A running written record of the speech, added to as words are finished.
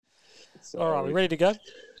So, all right, we ready to go?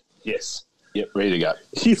 Yes. Yep, ready to go.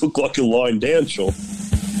 You look like you're lying down, Sean.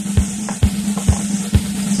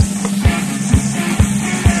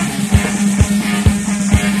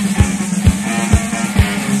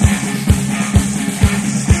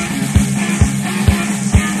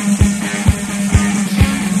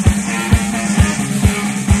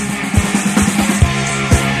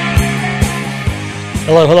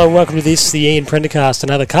 Hello, and welcome to this, the Ian Prendercast,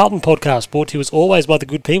 another Carlton podcast brought to you as always by the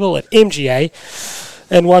good people at MGA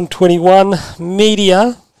and 121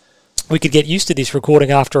 Media. We could get used to this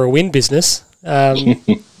recording after a win business.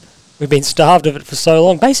 We've been starved of it for so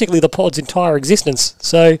long, basically the pod's entire existence.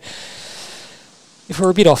 So if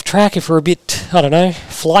we're a bit off track, if we're a bit, I don't know,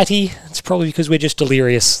 flighty, it's probably because we're just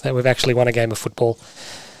delirious that we've actually won a game of football.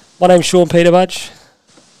 My name's Sean Peter Budge.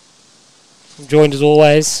 I'm joined as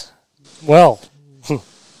always, well,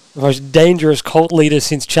 the most dangerous cult leader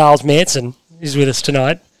since Charles Manson is with us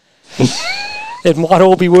tonight. It might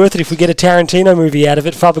all be worth it if we get a Tarantino movie out of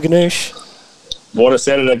it. Faber Ganoush. Buona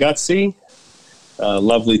sera ragazzi.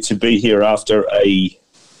 Lovely to be here after a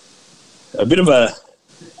bit of a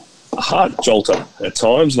heart jolter at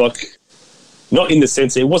times. Like, not in the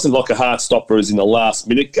sense, it wasn't like a heart stopper as in the last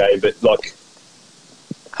minute game, but like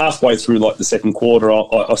halfway through like the second quarter,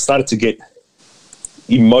 I started to get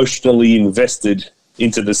emotionally invested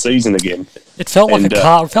into the season again. It felt like It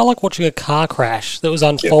felt like watching a car crash that was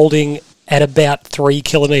unfolding at about 3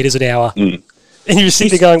 kilometres an hour. And you were sitting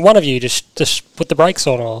there going, one of you just put the brakes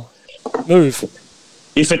on or move.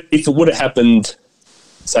 If it would have happened,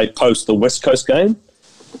 say, post the West Coast game,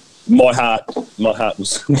 my heart would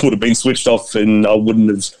have been switched off and I wouldn't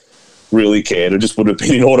have really cared. It just would have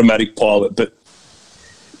been an automatic pilot. But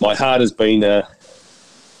my heart has been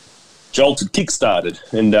jolted, kick-started.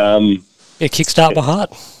 And kickstart my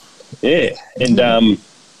heart. Yeah.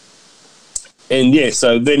 And yeah,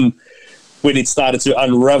 so then when it started to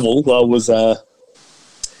unravel, I was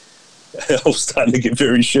starting to get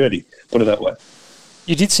very shirty, put it that way.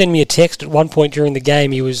 You did send me a text at one point during the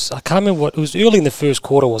game. I can't remember it was early in the first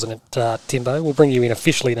quarter, wasn't it, Timbo? We'll bring you in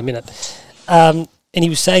officially in a minute. And he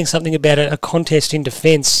was saying something about a contest in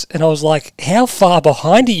defence, and I was like, "How far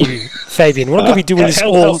behind are you, Fabian? We're not going to be doing this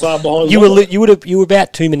all." How far behind? You were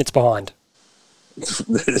about 2 minutes behind.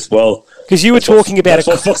 Well, because you were talking about that's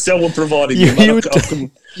what Foxtel were providing.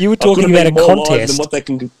 You were talking about a contest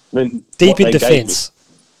deep in defence,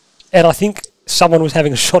 and I think someone was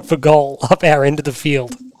having a shot for goal up our end of the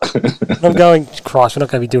field. And I'm going, Christ, we're not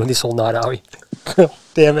going to be doing this all night, are we?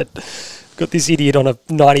 Damn it! Got this idiot on a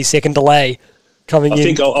 90-second delay coming in. I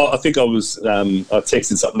think I was. I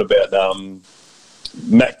texted something about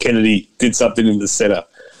Matt Kennedy did something in the centre,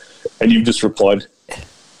 and you just replied,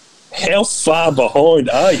 "How far behind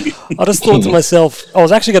are you?" I just thought to myself, I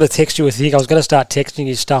was actually going to text you a thing. I was going to start texting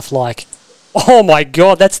you stuff like, "Oh my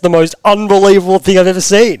God, that's the most unbelievable thing I've ever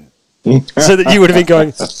seen." So that you would have been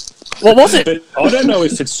going, "What was it?" But I don't know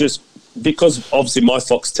if it's just because obviously my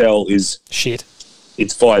Foxtel is shit.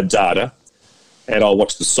 It's via data, and I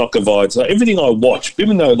watch the soccer via. So everything I watch,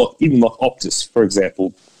 even like Optus, for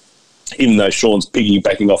example, even though Sean's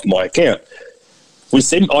piggybacking off my account, I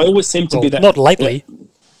always seem to be that. Not lately.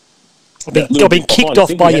 I've been kicked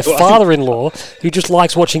off by your father-in-law who just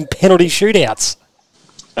likes watching penalty shootouts.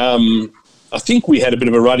 I think we had a bit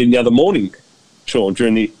of a run-in the other morning, Sean,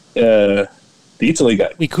 during the Italy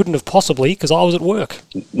game. We couldn't have possibly, because I was at work.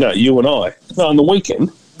 No, you and I. No, on the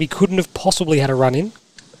weekend. We couldn't have possibly had a run-in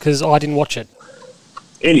because I didn't watch it.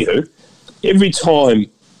 Anywho, every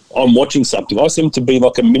time I'm watching something, I seem to be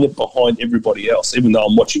like a minute behind everybody else, even though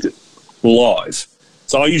I'm watching it live.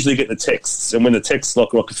 So I usually get the texts, and when the texts, like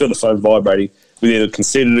I can feel the phone vibrating, we either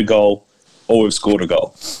conceded a goal or we've scored a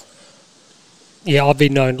goal. Yeah, I've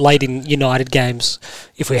been known late in United games,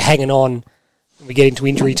 if we're hanging on and we get into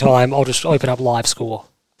injury time, I'll just open up live score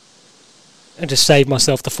and just save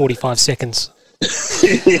myself the 45 seconds.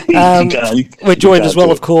 We're joined as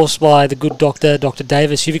well, of course, by the good Dr.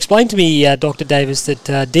 Davis. You've explained to me, Dr. Davis,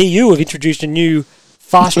 that DU have introduced a new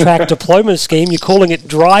fast-track diploma scheme. You're calling it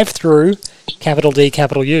drive-through, capital D,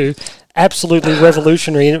 capital U. Absolutely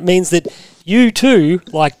revolutionary. And it means that you too,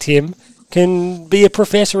 like Tim, can be a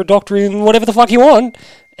professor, a doctor in whatever the fuck you want,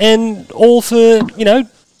 and all for,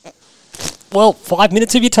 5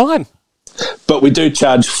 minutes of your time. But we do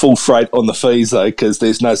charge full freight on the fees, though, because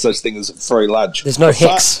there's no such thing as a free lunch. There's no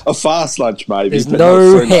hex. A fast lunch, maybe. There's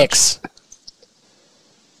no hex.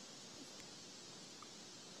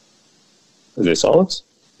 Is there silence?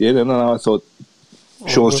 Yeah, no, I thought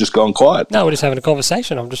Sean's just gone quiet. No, we're just having a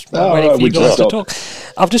conversation. I'm just waiting for you guys to talk.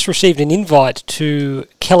 I've just received an invite to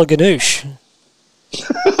Keller Ganoush.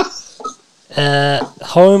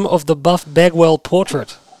 Home of the Buff Bagwell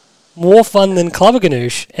portrait. More fun than Clubber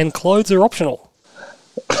Ganoush, and clothes are optional.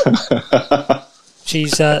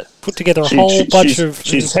 She's put together a whole bunch of...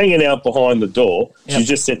 She's hanging out behind the door. Yep. She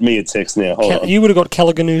just sent me a text now. Hold on. You would have got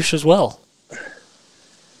Calaganoush as well.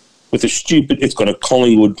 With a stupid... It's got a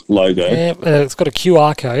Collingwood logo. Yeah, it's got a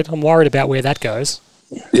QR code. I'm worried about where that goes.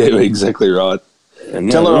 Yeah, exactly right.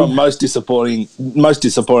 And tell her I'm most disappointed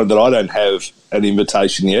that I don't have an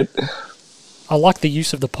invitation yet. I like the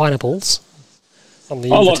use of the pineapples on the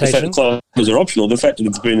invitation. I like the fact that clothes are optional. The fact that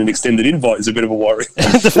it's been an extended invite is a bit of a worry.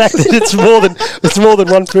 The fact that it's more than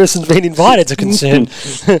one person's been invited is a concern.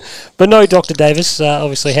 But no, Dr. Davis,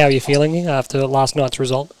 obviously, how are you feeling after last night's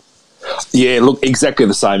result? Yeah, look, exactly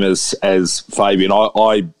the same as Fabian.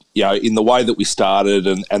 I in the way that we started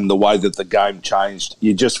and the way that the game changed,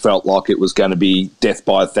 you just felt like it was going to be death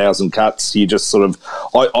by 1,000 cuts. You just sort of,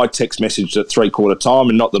 I text messaged at 3/4 time,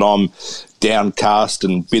 and not that I'm downcast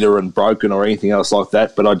and bitter and broken or anything else like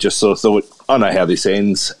that, but I just sort of thought, I know how this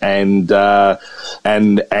ends, and we're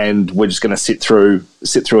just going to sit through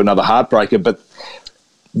another heartbreaker. But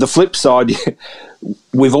the flip side,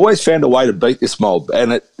 we've always found a way to beat this mob,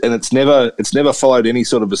 and it's never followed any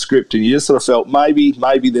sort of a script, and you just sort of felt maybe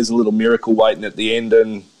there's a little miracle waiting at the end,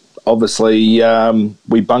 and obviously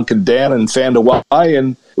we bunkered down and found a way,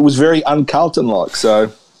 and it was very un-Carlton-like.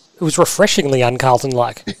 So it was refreshingly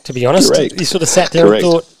un-Carlton-like, to be honest. Correct. You sort of sat there and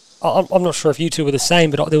thought, I'm not sure if you two were the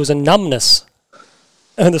same, but there was a numbness,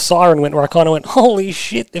 and the siren went where I kind of went, holy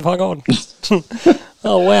shit, they've hung on.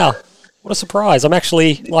 Oh wow. What a surprise. I'm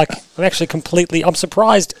surprised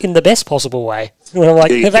in the best possible way. When I'm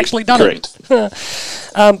like, they've actually done it.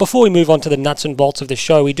 Before we move on to the nuts and bolts of the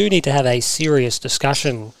show, we do need to have a serious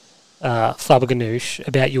discussion, Faber Ganoush,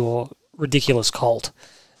 about your ridiculous cult.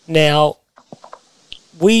 Now,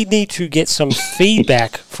 we need to get some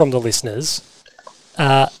feedback from the listeners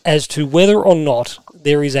as to whether or not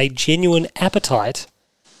there is a genuine appetite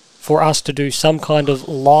for us to do some kind of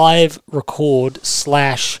live record /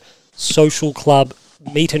 social club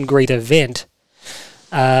meet and greet event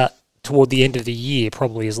toward the end of the year,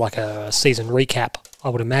 probably as like a season recap, I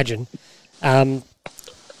would imagine. I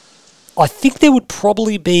think there would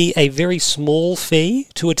probably be a very small fee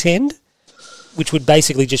to attend, which would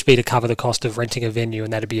basically just be to cover the cost of renting a venue,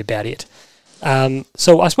 and that'd be about it.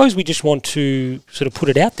 So I suppose we just want to sort of put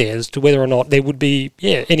it out there as to whether or not there would be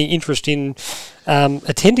any interest in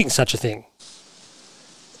attending such a thing.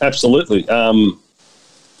 Absolutely.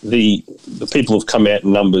 The people have come out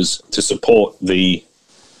in numbers to support the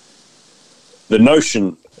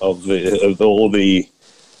notion of the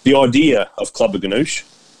idea of Clubber Ganoush.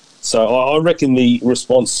 So I reckon the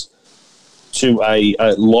response to a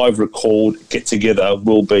live record get together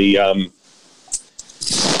will be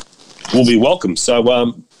welcome. So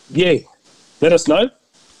let us know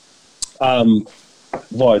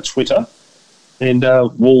via Twitter, and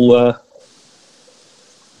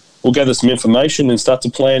we'll gather some information and start to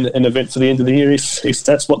plan an event for the end of the year if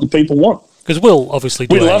that's what the people want. Because we'll obviously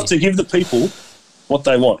do We'd love to give the people what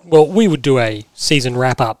they want. Well, we would do a season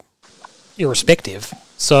wrap-up irrespective.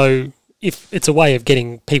 So if it's a way of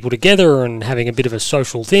getting people together and having a bit of a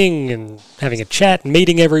social thing and having a chat and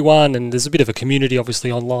meeting everyone, and there's a bit of a community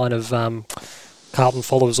obviously online of Carlton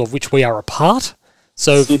followers of which we are a part.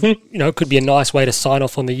 So, it could be a nice way to sign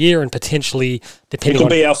off on the year and potentially, depending on... It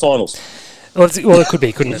could be our finals. Well, it could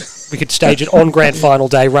be, couldn't it? We could stage it on Grand Final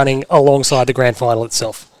day, running alongside the Grand Final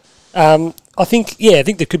itself. I think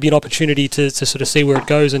there could be an opportunity to sort of see where it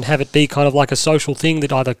goes and have it be kind of like a social thing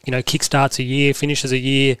that either kickstarts a year, finishes a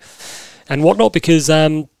year, and whatnot. Because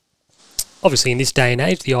obviously in this day and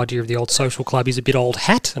age, the idea of the old social club is a bit old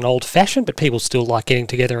hat and old fashioned, but people still like getting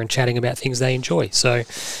together and chatting about things they enjoy. So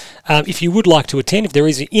if you would like to attend, if there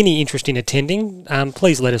is any interest in attending,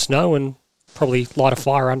 please let us know and probably light a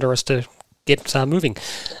fire under us to get moving.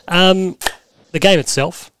 The game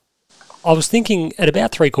itself, I was thinking at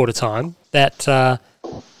about 3/4 time that,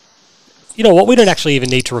 we don't actually even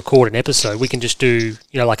need to record an episode. We can just do,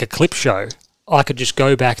 like a clip show. I could just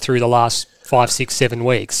go back through the last 5, 6, 7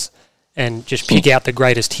 weeks and just pick out the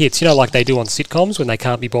greatest hits, like they do on sitcoms when they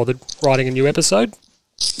can't be bothered writing a new episode.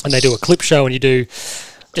 And they do a clip show and you do...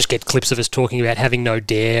 just get clips of us talking about having no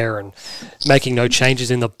dare and making no changes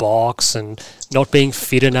in the box and not being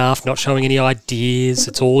fit enough, not showing any ideas.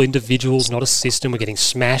 It's all individuals, not a system. We're getting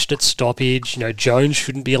smashed at stoppage. Jones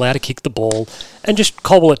shouldn't be allowed to kick the ball, and just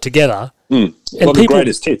cobble it together. And the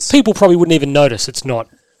greatest hits. People probably wouldn't even notice it's not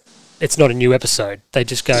a new episode. They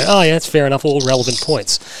just go, oh yeah, that's fair enough, all relevant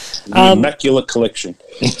points. The Immaculate Collection.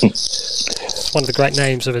 It's one of the great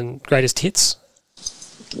names of greatest hits.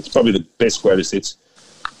 It's probably the best greatest hits.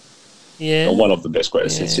 Yeah. Or one of the best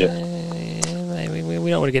greatest hits, yeah. Maybe we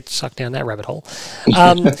don't want to get sucked down that rabbit hole.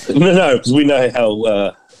 No, because we know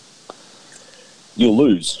how you'll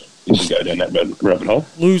lose if you go down that rabbit hole.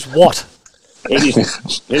 Lose what? Anything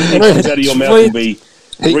comes out of your mouth will be...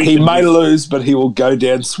 He may lose, but he will go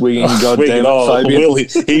down swinging. Goddamn, Fabian.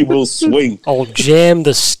 He will swing. I'll jam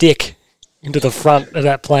the stick into the front of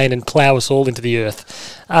that plane and plough us all into the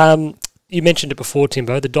earth. You mentioned it before,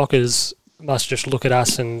 Timbo. The Dockers must just look at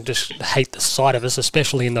us and just hate the sight of us,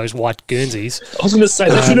 especially in those white Guernseys. I was going to say,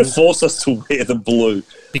 they should have forced us to wear the blue.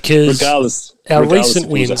 Because regardless recent if it was a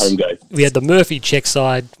wins, home game. we had the Murphy check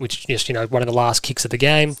side, which is just, one of the last kicks of the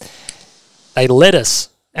game. They led us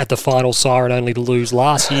at the final siren only to lose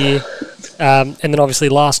last year. And then obviously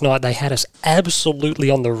last night they had us absolutely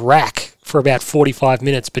on the rack for about 45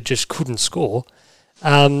 minutes but just couldn't score.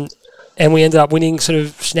 And we ended up winning, sort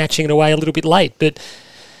of snatching it away a little bit late. But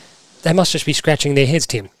they must just be scratching their heads,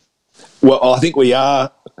 Tim. Well, I think we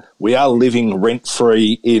are living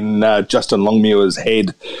rent-free in Justin Longmuir's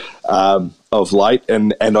head of late.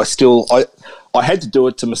 And I had to do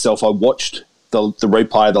it to myself. I watched the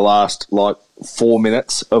replay of the last, 4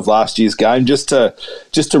 minutes of last year's game just to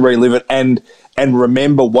relive it and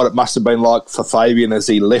remember what it must have been like for Fabian as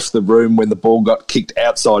he left the room when the ball got kicked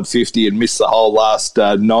outside 50 and missed the whole last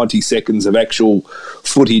 90 seconds of actual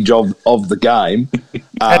footage of the game.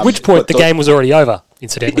 At which point the game was already over,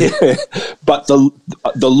 incidentally. Yeah, but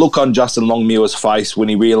the look on Justin Longmuir's face when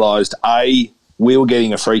he realised, A, we were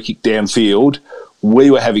getting a free kick downfield,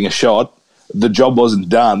 we were having a shot, the job wasn't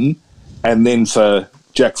done, and then for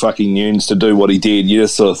Jack fucking Nunes to do what he did, you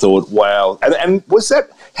just sort of thought, wow. And was that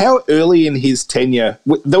how early in his tenure?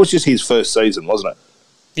 That was just his first season, wasn't it?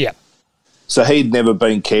 Yeah. So he'd never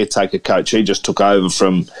been caretaker coach. He just took over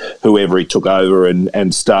from whoever he took over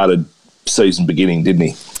and started season beginning, didn't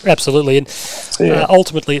he? Absolutely. And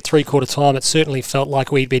ultimately at three-quarter time, it certainly felt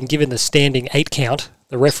like we'd been given the standing 8 count.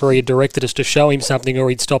 The referee had directed us to show him something or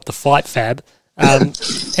he'd stop the fight, Fab. And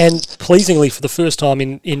pleasingly, for the first time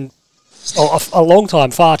in a long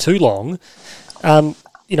time, far too long,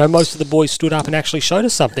 most of the boys stood up and actually showed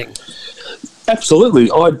us something.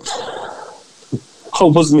 Absolutely. I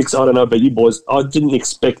wasn't excited. I don't know about you boys. I didn't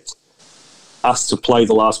expect us to play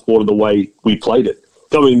the last quarter the way we played it.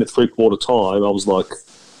 Going into three-quarter time, I was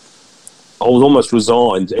almost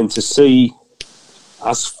resigned. And to see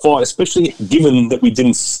us fight, especially given that we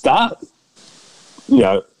didn't start,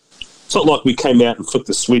 it's not like we came out and flipped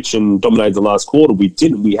the switch and dominated the last quarter. We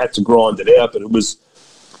didn't. We had to grind it out. But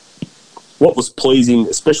what was pleasing,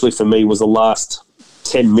 especially for me, was the last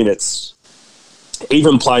 10 minutes.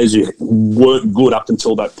 Even players who weren't good up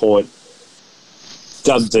until that point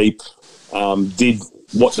dug deep, did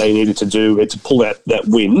what they needed to do to pull out that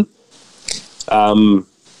win.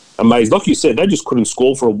 Amazing. Like you said, they just couldn't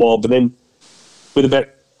score for a while. But then with about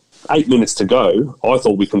 8 minutes to go, I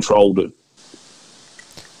thought we controlled it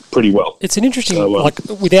pretty well. It's an interesting, I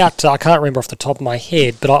can't remember off the top of my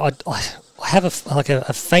head, but I have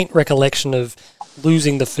a faint recollection of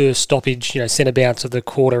losing the first stoppage, centre bounce of the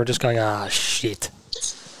quarter and just going, shit.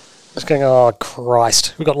 Just going, oh,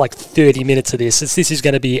 Christ. We've got 30 minutes of this. This is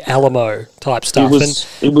going to be Alamo type stuff.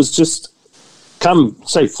 It was just, come,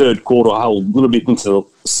 say, third quarter, a little bit into the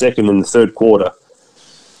second and the third quarter,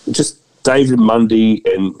 just David Mundy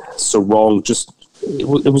and Sarong,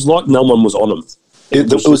 it was like no one was on them.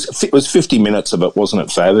 It was 50 minutes of it, wasn't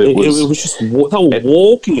it, Fab? It was just, they were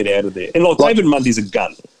walking it out of there. And David Mundy's a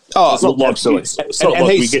gun. Oh, it's not like, absolutely. It's not like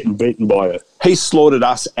we're getting beaten by a... He slaughtered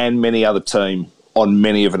us and many other team on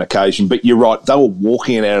many of an occasion. But you're right, they were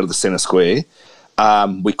walking it out of the centre square.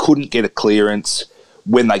 We couldn't get a clearance.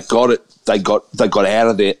 When they got it, they got out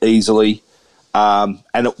of there easily. And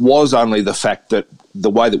it was only the fact that the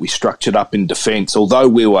way that we structured up in defence, although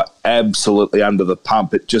we were absolutely under the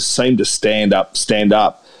pump, it just seemed to stand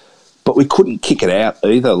up. But we couldn't kick it out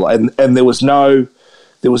either. And there was no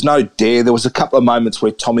dare. There was a couple of moments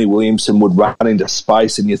where Tommy Williamson would run into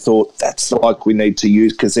space and you thought, that's like we need to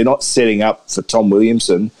use, because they're not setting up for Tom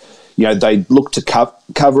Williamson. They'd look to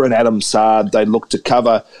cover an Adam Sard. They'd look to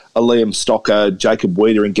cover a Liam Stocker, Jacob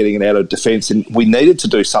Weeder, and getting it out of defence. And we needed to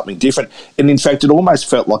do something different. And in fact, it almost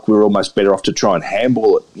felt like we were almost better off to try and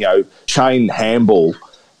handball it, chain handball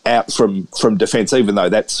out from defence, even though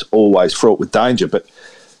that's always fraught with danger. But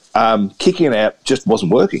kicking it out just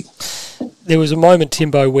wasn't working. There was a moment,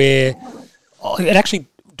 Timbo, where it actually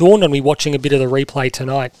dawned on me watching a bit of the replay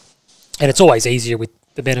tonight. And it's always easier with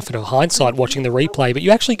the benefit of hindsight watching the replay, but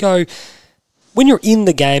you actually go, when you're in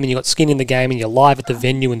the game and you've got skin in the game and you're live at the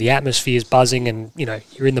venue and the atmosphere's buzzing and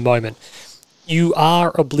you're in the moment, you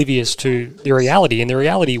are oblivious to the reality. And the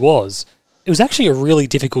reality was it was actually a really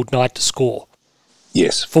difficult night to score.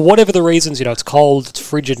 Yes. For whatever the reasons, it's cold, it's a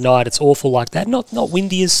frigid night, it's awful like that. Not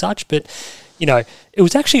windy as such, but, it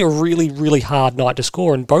was actually a really, really hard night to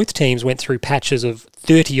score, and both teams went through patches of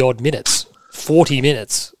 30-odd minutes, 40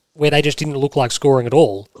 minutes, where they just didn't look like scoring at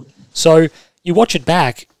all. So you watch it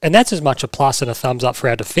back, and that's as much a plus and a thumbs up for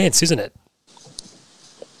our defence, isn't it?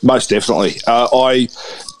 Most definitely. I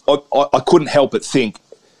couldn't help but think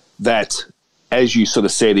that, as you sort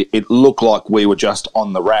of said, it looked like we were just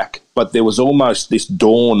on the rack, but there was almost this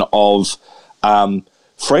dawn of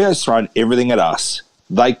Freo's thrown everything at us.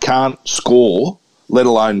 They can't score, let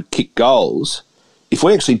alone kick goals. If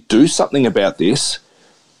we actually do something about this,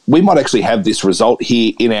 we might actually have this result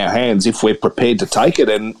here in our hands if we're prepared to take it.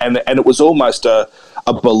 And it was almost a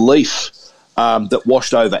belief that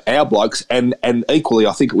washed over our blokes, and equally,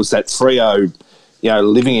 I think it was that Freo,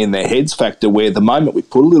 living in their heads factor, where the moment we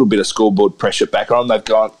put a little bit of scoreboard pressure back on, they've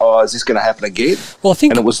gone, is this going to happen again? Well, I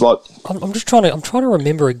think, and it was like, I'm trying to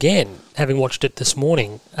remember again, having watched it this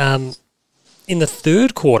morning. In the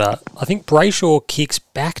third quarter, I think Brayshaw kicks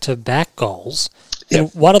back-to-back goals. Yep.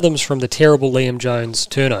 And one of them's from the terrible Liam Jones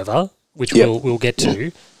turnover, which we'll get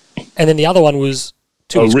to, and then the other one was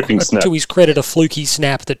to his credit, a fluky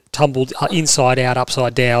snap that tumbled inside out,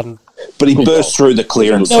 upside down. But he burst through the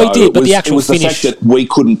clearance. No, he did, but the actual finish. It was the fact that we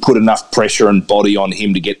couldn't put enough pressure and body on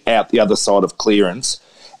him to get out the other side of clearance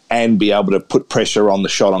and be able to put pressure on the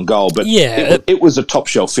shot on goal. But it was a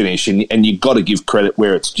top-shelf finish, and you've got to give credit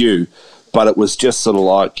where it's due. But it was just sort of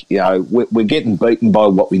like, we're getting beaten by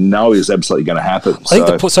what we know is absolutely going to happen. I think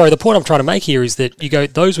the point I'm trying to make here is that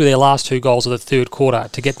those were their last two goals of the third quarter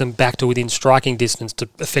to get them back to within striking distance to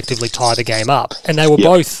effectively tie the game up. And they were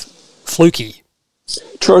both fluky.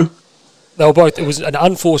 True. They were both. It was an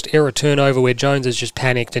unforced error turnover where Jones has just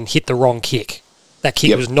panicked and hit the wrong kick. That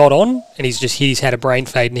kick was not on, and he's had a brain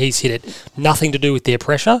fade and he's hit it. Nothing to do with their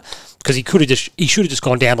pressure, because he should have just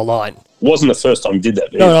gone down the line. Wasn't the first time he did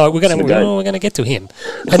that. No, we're going to get to him.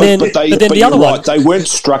 But then the other one, they weren't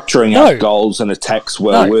structuring up goals and attacks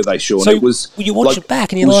well, were they, Sean? So it was you watch it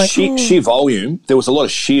back and you're like, sheer volume. There was a lot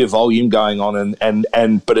of sheer volume going on,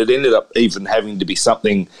 but it ended up even having to be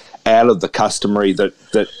something out of the customary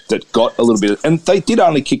that got a little bit. And they did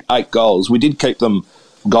only kick 8 goals. We did keep them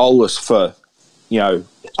goalless for a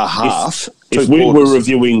half. If we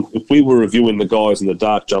were reviewing the guys in the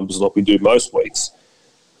dark jumpers like we do most weeks,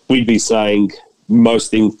 we'd be saying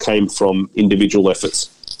most things came from individual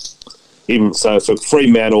efforts. Even so, for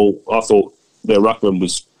Fremantle, I thought their ruckman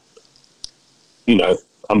was,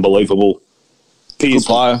 unbelievable.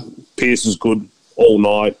 Pearce was good all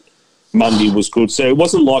night. Mundy was good. So it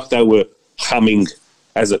wasn't like they were humming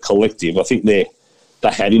as a collective. I think they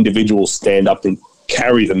had individuals stand up and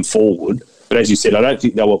carry them forward. But as you said, I don't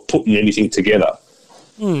think they were putting anything together.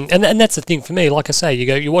 And that's the thing for me. Like I say,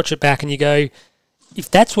 you watch it back and you go,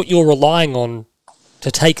 if that's what you're relying on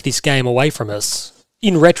to take this game away from us,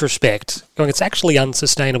 in retrospect, it's actually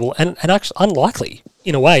unsustainable and actually unlikely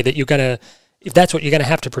in a way that if that's what you're going to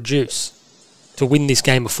have to produce to win this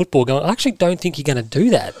game of football, I actually don't think you're going to do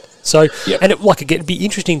that. So, and it'd be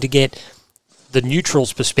interesting to get the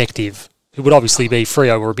neutral's perspective, who would obviously be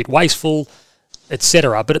Freo were a bit wasteful,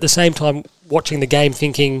 etc. But at the same time, watching the game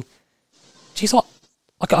thinking, geez, what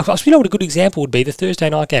a good example would be the Thursday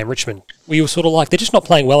night game, Richmond, where you were sort of like, they're just not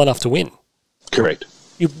playing well enough to win. Correct.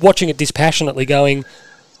 You're watching it dispassionately going,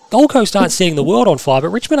 Gold Coast aren't setting the world on fire, but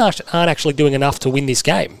Richmond aren't actually doing enough to win this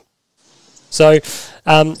game. So,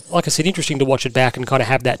 like I said, interesting to watch it back and kind of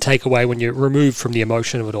have that takeaway when you're removed from the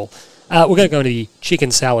emotion of it all. We're going to go into the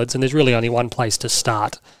chicken salads, and there's really only one place to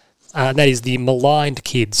start, and that is the maligned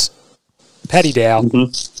kids. Paddy Dow,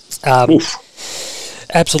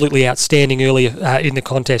 absolutely outstanding earlier in the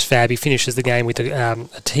contest, Fab. He finishes the game with a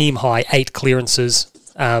team-high 8 clearances.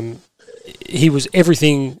 He was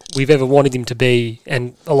everything we've ever wanted him to be,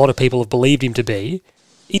 and a lot of people have believed him to be.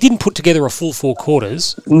 He didn't put together a full 4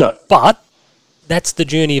 quarters. No. But that's the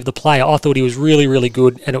journey of the player. I thought he was really, really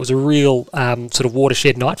good, and it was a real sort of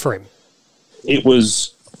watershed night for him. It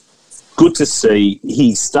was good to see.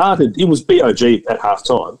 It was BOG at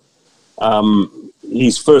halftime.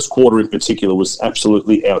 His first quarter in particular was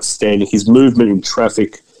absolutely outstanding. His movement in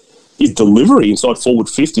traffic, his delivery inside forward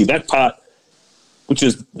 50, that part,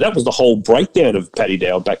 that was the whole breakdown of Paddy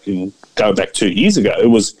Dow going back 2 years ago. It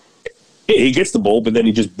was, he gets the ball, but then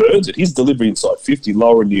he just burns it. His delivery inside 50,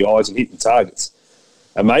 lowering the eyes and hitting targets.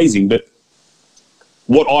 Amazing. But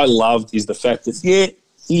what I loved is the fact that,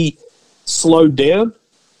 he slowed down,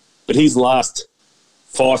 but his last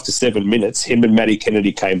 5 to 7 minutes, him and Matty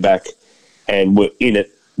Kennedy came back and were in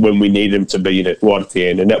it when we needed them to be in it right at the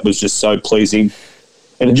end. And that was just so pleasing.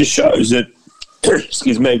 And it just shows that,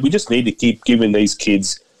 excuse me, we just need to keep giving these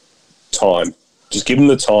kids time. Just give them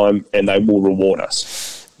the time and they will reward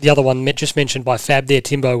us. The other one just mentioned by Fab there,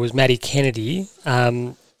 Timbo, was Matty Kennedy.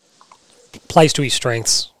 Plays to his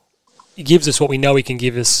strengths. He gives us what we know he can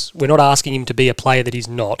give us. We're not asking him to be a player that he's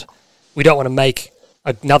not. We don't want to make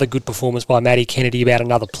another good performance by Matty Kennedy about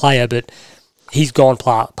another player, but he's gone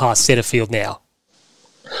past Setterfield now.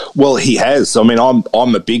 Well, he has. I mean,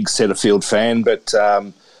 I'm a big Setterfield fan, but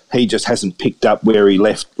he just hasn't picked up where he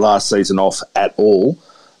left last season off at all.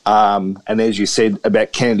 And as you said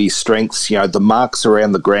about Kennedy's strengths, the marks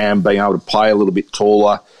around the ground, being able to play a little bit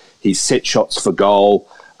taller, his set shots for goal.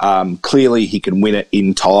 Clearly, he can win it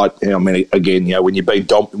in tight. I mean, again, when you're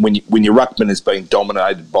when your ruckman is being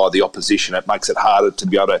dominated by the opposition, it makes it harder to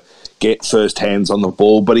be able to get first hands on the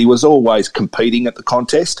ball. But he was always competing at the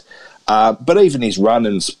contest. But even his run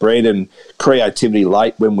and spread and creativity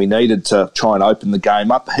late when we needed to try and open the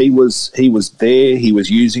game up, he was there. He was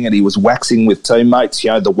using it. He was waxing with teammates. The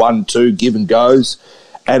 1-2 give and goes,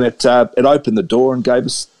 and it opened the door and gave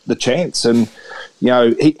us the chance. And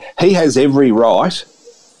he has every right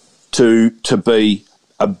to be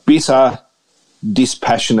a bitter,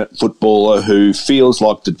 dispassionate footballer who feels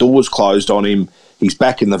like the door's closed on him. He's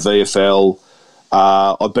back in the VFL.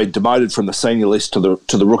 I've been demoted from the senior list to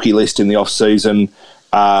the rookie list in the off season.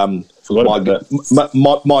 My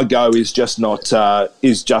go is just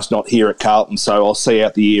not here at Carlton. So I'll see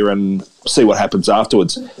out the year and see what happens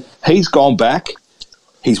afterwards. He's gone back.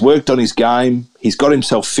 He's worked on his game. He's got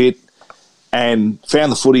himself fit and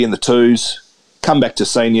found the footy in the twos. Come back to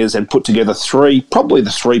seniors and put together probably the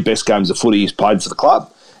three best games of footy he's played for the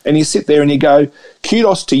club. And you sit there and you go,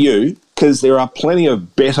 kudos to you, because there are plenty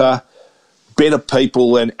of better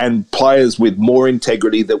people and players with more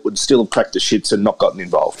integrity that would still have cracked the shits and not gotten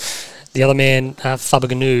involved. The other man,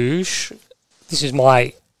 Fabaganoush, this is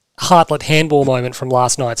my heartlet handball moment from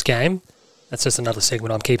last night's game. That's just another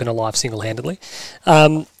segment I'm keeping alive single-handedly.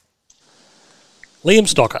 Liam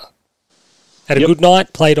Stocker had a good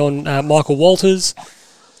night, played on Michael Walters.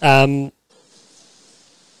 We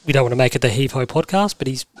don't want to make it the Heave-Ho podcast, but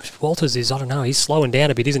Walters is, I don't know, he's slowing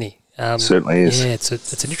down a bit, isn't he? Certainly is. Yeah, it's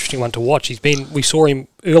an interesting one to watch. We saw him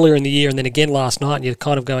earlier in the year and then again last night, and you're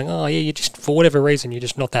kind of going, oh, yeah, you're just, for whatever reason, you're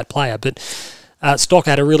just not that player. But Stock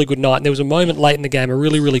had a really good night, and there was a moment late in the game, a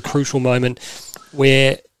really, really crucial moment,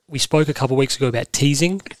 where we spoke a couple of weeks ago about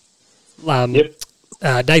teasing.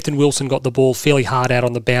 Nathan Wilson got the ball fairly hard out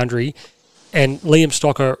on the boundary, and Liam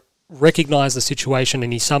Stocker recognised the situation,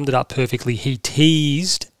 and he summed it up perfectly. He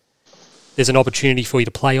teased, there's an opportunity for you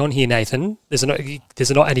to play on here, Nathan.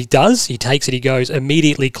 And he does. He takes it, he goes,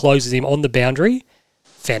 immediately closes him on the boundary.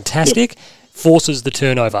 Fantastic. Yep. Forces the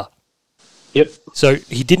turnover. Yep. So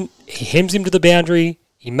he hems him to the boundary,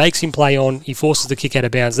 he makes him play on, he forces the kick out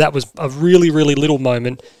of bounds. That was a really, really little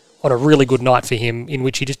moment on a really good night for him in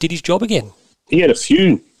which he just did his job again. He had a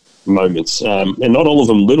few moments, and not all of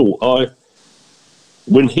them little.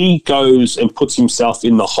 When he goes and puts himself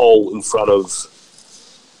in the hole in front of,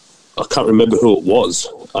 I can't remember who it was.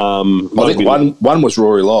 I think one was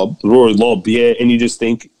Rory Lobb. Rory Lobb, yeah. And you just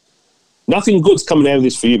think, nothing good's coming out of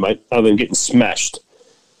this for you, mate, other than getting smashed.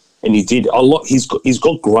 And he did a lot. He's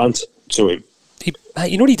got grunt to him.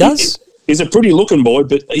 You know what he does? He's a pretty looking boy,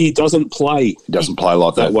 but he doesn't play. He doesn't play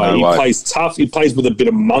like that way. He plays tough. He plays with a bit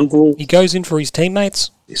of mongrel. He goes in for his teammates.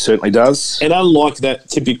 He certainly does. And unlike that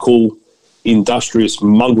typical industrious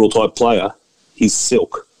mongrel type player, he's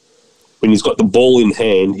silk. When he's got the ball in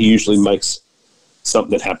hand, he usually makes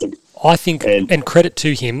something happen. I think, and credit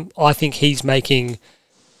to him, I think he's making,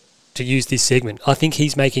 to use this segment, I think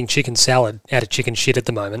he's making chicken salad out of chicken shit at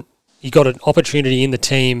the moment. He got an opportunity in the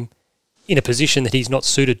team in a position that he's not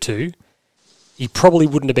suited to. He probably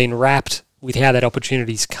wouldn't have been wrapped with how that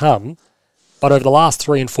opportunity's come. But over the last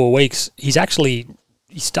 3 and 4 weeks, he's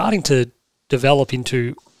starting to develop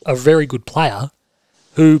into a very good player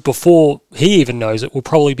who, before he even knows it, will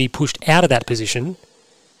probably be pushed out of that position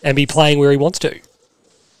and be playing where he wants to.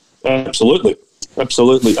 Absolutely.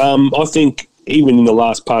 I think even in the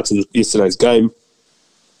last parts of yesterday's game,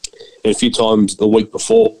 and a few times the week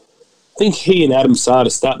before, I think he and Adam Sard are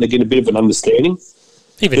starting to get a bit of an understanding.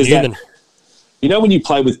 Even Newman. When you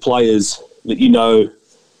play with players that you know,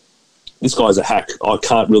 this guy's a hack, I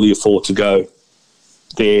can't really afford to go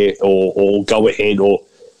there or go ahead or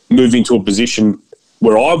move into a position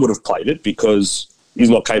where I would have played it because he's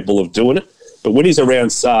not capable of doing it. But when he's around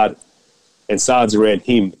Sard and Sard's around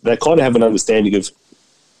him, they kind of have an understanding of,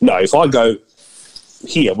 no, if I go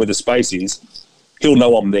here where the space is, he'll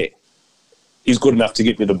know I'm there. He's good enough to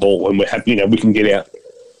get me the ball and we can get out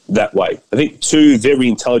that way. I think two very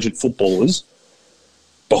intelligent footballers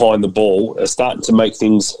behind the ball are starting to make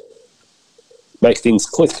things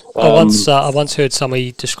click. I once heard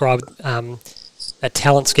somebody describe that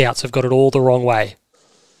talent scouts have got it all the wrong way.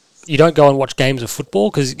 You don't go and watch games of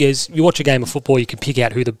football because you watch a game of football, you can pick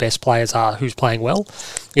out who the best players are, who's playing well,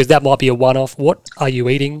 because that might be a one-off. What are you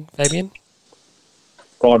eating, Fabian?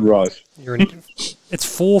 Fried rice. It's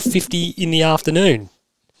 4:50 in the afternoon.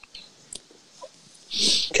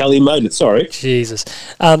 Kelly made it, sorry. Jesus.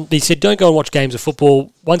 He said, don't go and watch games of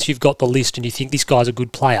football. Once you've got the list and you think this guy's a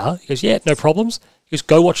good player, he goes, yeah, no problems. He goes,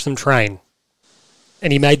 go watch them train.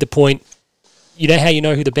 And he made the point, you know how you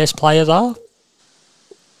know who the best players are?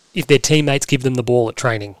 If their teammates give them the ball at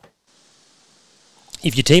training.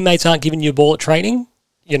 If your teammates aren't giving you a ball at training,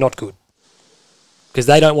 you're not good. Because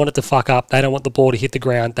they don't want it to fuck up. They don't want the ball to hit the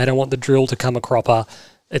ground. They don't want the drill to come a cropper,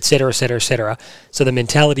 etc., etc., etc. So the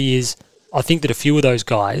mentality is, I think that a few of those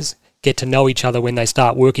guys get to know each other when they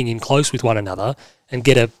start working in close with one another and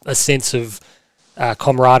get a sense of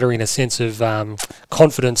camaraderie and a sense of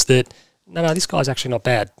confidence that, no, this guy's actually not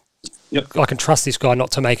bad. Yep. I can trust this guy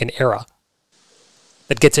not to make an error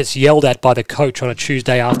that gets us yelled at by the coach on a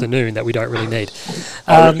Tuesday afternoon that we don't really need.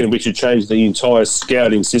 I reckon we should change the entire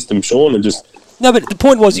scouting system, Sean, and just... No, but the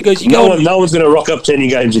point was, he goes... No one's going to rock up to any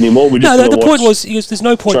games anymore. The point was, he goes, there's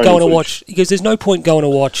no point going to watch... He goes, there's no point going to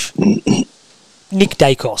watch Nick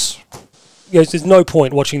Dacos. He goes, there's no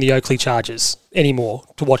point watching the Oakley Chargers anymore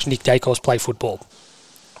to watch Nick Dacos play football.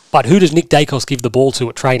 But who does Nick Dacos give the ball to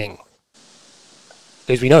at training?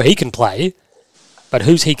 Because we know he can play, but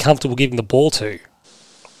who's he comfortable giving the ball to?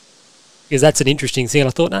 Because that's an interesting thing. And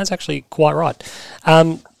I thought, no, that's actually quite right.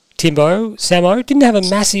 Samo didn't have a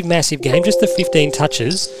massive game, just the 15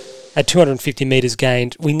 touches at 250 metres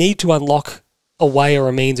gained. We need to unlock a way or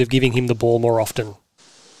a means of giving him the ball more often.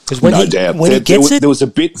 Because when there was a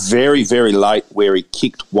bit very, very late where he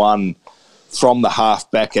kicked one from the half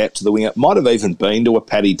back out to the wing. It might have even been to a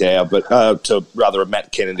Paddy Dow, but to rather a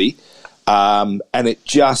Matt Kennedy. And it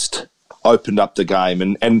just opened up the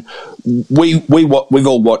game. And we've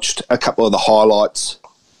all watched a couple of the highlights,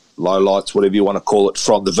 lowlights, whatever you want to call it,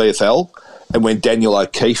 from the VFL. And when Daniel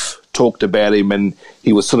O'Keefe talked about him, and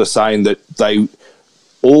he was sort of saying that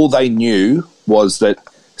all they knew was that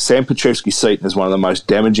Sam Petrevski-Seton is one of the most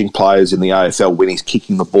damaging players in the AFL when he's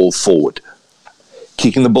kicking the ball forward.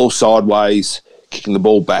 Kicking the ball sideways, kicking the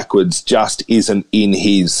ball backwards just isn't in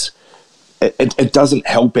his... It doesn't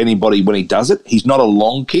help anybody when he does it. He's not a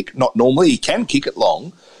long kick, not normally. He can kick it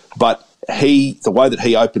long, but the way that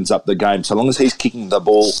he opens up the game, so long as he's kicking the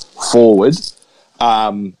ball forward,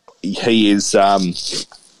 he is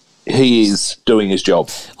doing his job.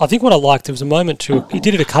 I think what I liked, there was a moment too, he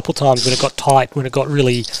did it a couple times when it got tight, when it got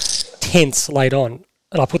really tense late on,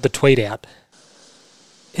 and I put the tweet out.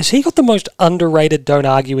 Has he got the most underrated don't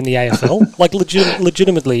argue in the AFL? Like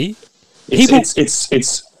legitimately,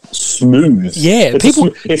 it's smooth. Yeah,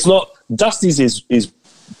 it's not. Dusty's is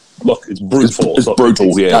look, it's brutal. It's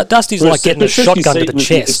brutal. Yeah, Dusty's like getting a shotgun to the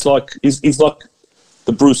chest. It's like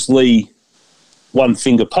the Bruce Lee one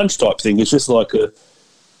finger punch type thing. It's just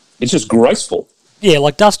it's just graceful. Yeah,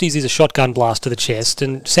 like Dusty's is a shotgun blast to the chest,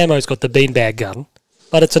 and Samo's got the beanbag gun,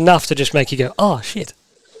 but it's enough to just make you go, oh shit.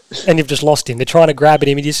 And you've just lost him. They're trying to grab at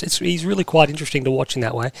him. He's really quite interesting to watch in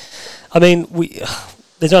that way. I mean,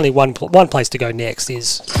 there's only one place to go next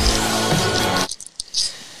is...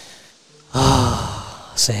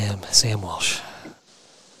 Sam Walsh.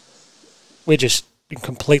 We're just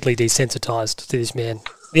completely desensitised to this man.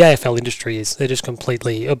 The AFL industry is. They're just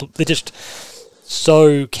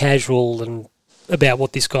so casual and about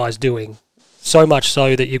what this guy's doing. So much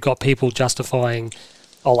so that you've got people justifying,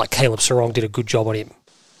 like Caleb Sarong did a good job on him.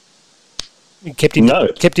 He kept him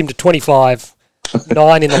to 25,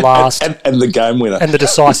 9 in the last. and the game winner. And the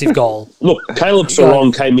decisive goal. Look, Caleb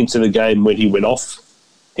Sarong came into the game when he went off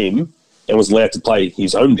him and was allowed to play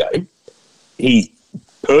his own game. He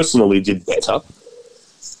personally did better,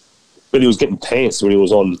 but he was getting pants when he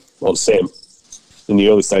was on Sam in the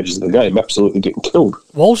early stages of the game, absolutely getting killed.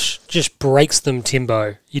 Walsh just breaks them,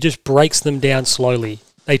 Timbo. He just breaks them down slowly.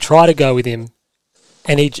 They try to go with him,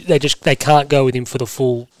 and they can't go with him for the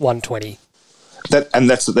full 120.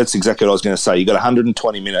 That's exactly what I was going to say. You've got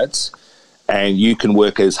 120 minutes, and you can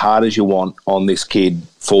work as hard as you want on this kid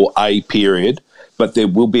for a period, but there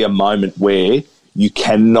will be a moment where you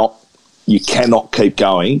cannot keep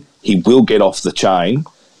going. He will get off the chain,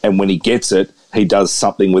 and when he gets it, he does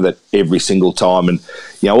something with it every single time. And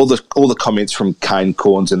all the comments from Kane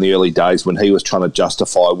Corns in the early days when he was trying to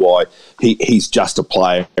justify why he's just a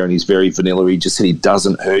player and he's very vanilla. He just said he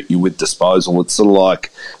doesn't hurt you with disposal. It's sort of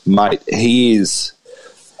like, mate, he is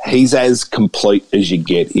he's as complete as you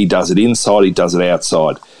get. He does it inside, he does it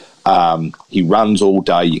outside. He runs all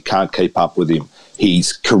day. You can't keep up with him.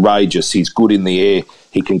 He's courageous. He's good in the air.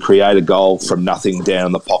 He can create a goal from nothing down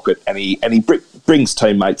in the pocket, and he brings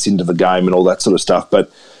teammates into the game and all that sort of stuff.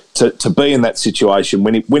 But to be in that situation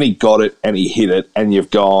when he got it and he hit it, and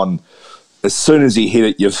you've gone, as soon as he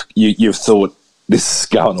hit it, you've thought, this is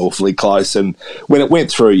going awfully close. And when it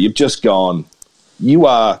went through, you've just gone,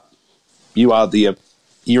 you're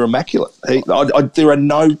immaculate.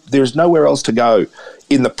 There's nowhere else to go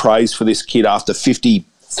in the praise for this kid after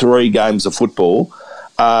 53 games of football.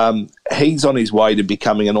 He's on his way to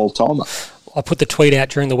becoming an all-timer. I put the tweet out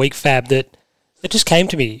during the week, Fab, that it just came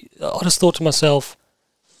to me. I just thought to myself,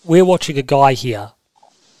 we're watching a guy here,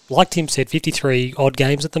 like Tim said, 53 odd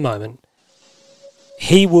games at the moment.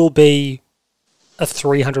 He will be a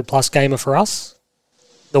 300-plus gamer for us.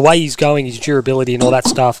 The way he's going, his durability and all that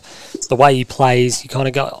stuff, the way he plays, you kind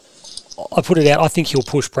of go, I put it out, I think he'll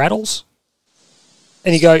push Brattles.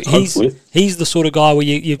 And you go, he's the sort of guy where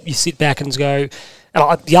you sit back and go,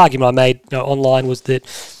 and the argument I made online was that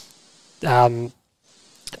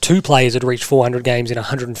two players had reached 400 games in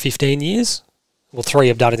 115 years. Well, three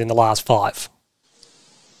have done it in the last 5.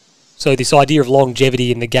 So this idea of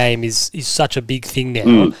longevity in the game is such a big thing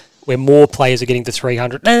now, where more players are getting to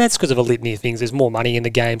 300. And that's because of a litany of things. There's more money in the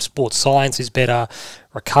game. Sports science is better.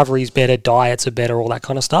 Recovery is better. Diets are better. All that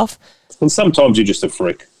kind of stuff. And sometimes you're just a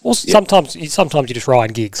freak. Well, sometimes you just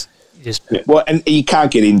ride gigs. Well, and you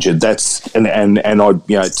can't get injured. That's and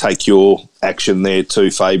I take your action there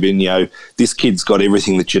too, Fabian. This kid's got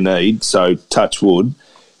everything that you need. So touch wood,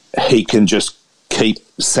 he can just keep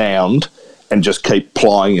sound and just keep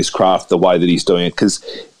plying his craft the way that he's doing it. Because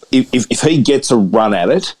if he gets a run at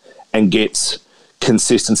it and gets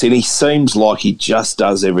consistency, and he seems like he just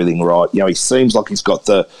does everything right. He seems like he's got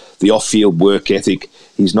the off-field work ethic.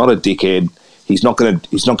 He's not a dickhead. He's not going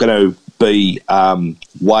to be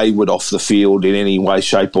wayward off the field in any way,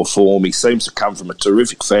 shape or form. He seems to come from a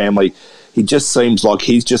terrific family. He just seems like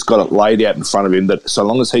he's just got it laid out in front of him that so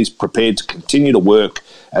long as he's prepared to continue to work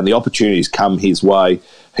and the opportunities come his way,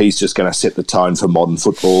 he's just going to set the tone for modern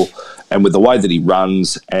football. And with the way that he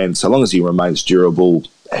runs, and so long as he remains durable,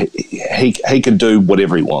 he can do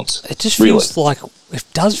whatever he wants. It just feels it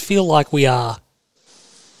does feel like we are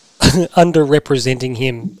underrepresenting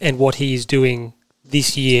him and what he is doing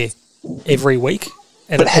this year every week.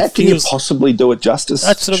 And but how can you possibly do it justice?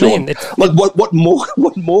 That's what I mean.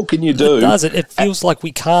 What more can you do? It does. It feels like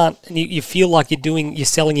we can't. And you feel like you're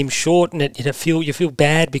selling him short, and you feel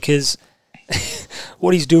bad because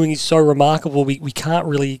what he's doing is so remarkable. We can't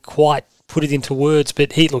really quite put it into words.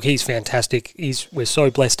 But he's fantastic. We're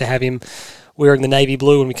so blessed to have him wearing the navy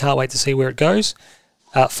blue, and we can't wait to see where it goes.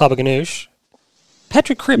 Faber Ganoush.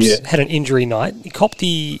 Patrick Cripps had an injury night. He copped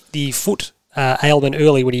the foot ailment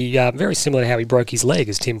early when he, very similar to how he broke his leg,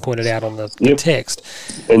 as Tim pointed out on the text.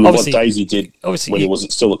 And obviously, what Daisy did when he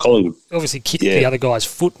wasn't still at Collingwood. Obviously kicked the other guy's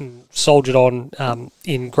foot and soldiered on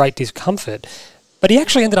in great discomfort. But he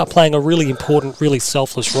actually ended up playing a really important, really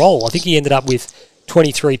selfless role. I think he ended up with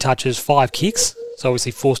 23 touches, 5 kicks, so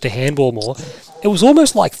obviously forced to handball more. It was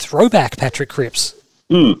almost like throwback Patrick Cripps.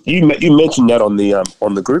 You mentioned that on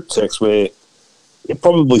the group text where it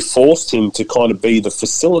probably forced him to kind of be the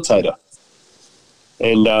facilitator.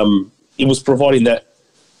 And it was providing that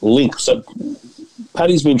link. So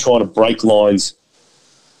Paddy's been trying to break lines.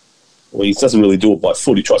 Well, he doesn't really do it by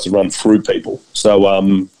foot. He tries to run through people. So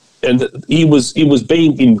and he was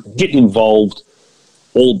getting involved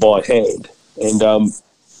all by hand. And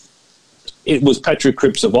it was Patrick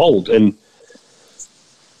Cripps of old. And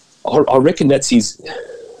I reckon that's his...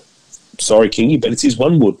 Sorry, Kingy, but it's his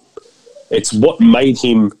one wood. It's what made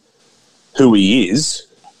him who he is.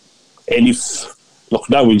 And look,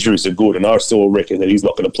 no injuries are good, and I still reckon that he's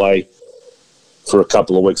not going to play for a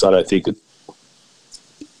couple of weeks. I don't think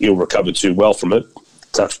he'll recover too well from it.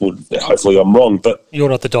 Touch wood. Hopefully I'm wrong, but... You're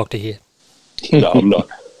not the doctor here. No, I'm not.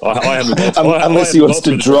 I haven't gone unless he wants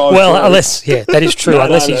to drive. Well, that is true.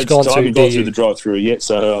 Unless he's gone through. I haven't gone through the drive-through yet.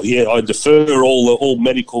 So I defer all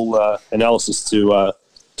medical analysis to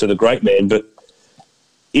the great man. But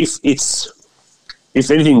if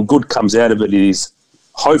anything good comes out of it, it is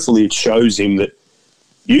hopefully it shows him that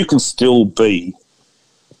you can still be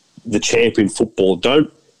the champ in football.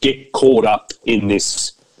 Don't get caught up in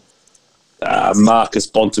this Marcus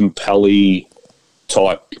Bontempelli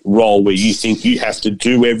type role where you think you have to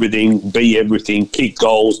do everything, be everything, kick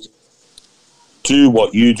goals, do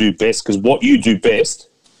what you do best, because what you do best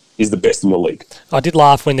is the best in the league. I did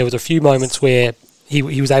laugh when there was a few moments where he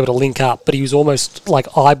was able to link up, but he was almost like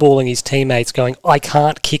eyeballing his teammates going, I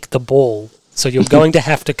can't kick the ball. So you're going to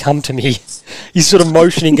have to come to me. He's sort of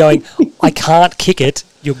motioning, going, I can't kick it.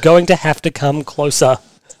 You're going to have to come closer.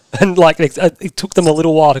 And like it took them a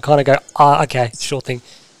little while to kind of go, okay, sure thing.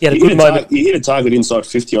 He had a good moment. He hit a target inside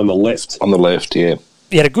 50 on the left. On the left, yeah.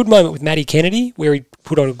 He had a good moment with Matty Kennedy where he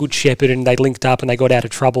put on a good shepherd and they linked up and they got out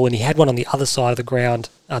of trouble. And he had one on the other side of the ground,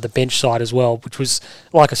 the bench side as well, which was,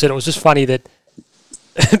 like I said, it was just funny that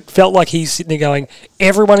it felt like he's sitting there going,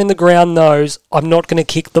 everyone in the ground knows I'm not going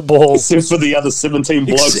to kick the ball. Except for the other 17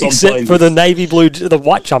 blokes except for the navy blue, the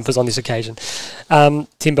white jumpers on this occasion.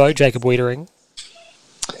 Timbo, Jacob Wiedering.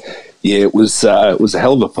 Yeah, it was a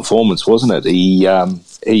hell of a performance, wasn't it? He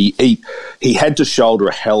had to shoulder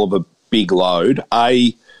a hell of a big load.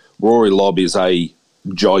 Rory Lobb is a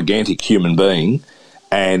gigantic human being,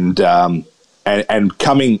 and came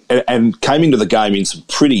into the game in some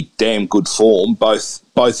pretty damn good form,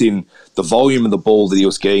 both in the volume of the ball that he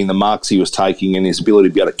was getting, the marks he was taking, and his ability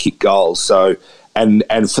to be able to kick goals. So, and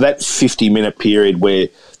for that 50-minute period where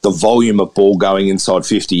the volume of ball going inside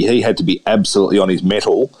 50, he had to be absolutely on his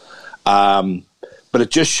mettle. But it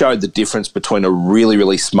just showed the difference between a really,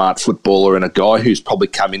 really smart footballer and a guy who's probably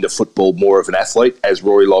come into football more of an athlete, as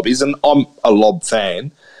Rory Lobb is. And I'm a Lobb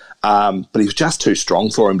fan, but he was just too strong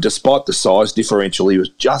for him. Despite the size differential, he was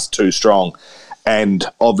just too strong. And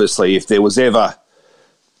obviously, if there was ever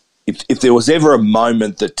a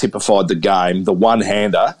moment that typified the game, the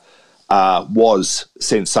one-hander was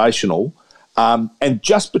sensational. And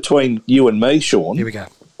just between you and me, Sean... Here we go.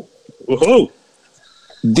 Woohoo!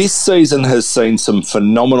 This season has seen some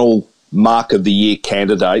phenomenal Mark of the Year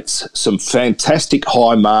candidates, some fantastic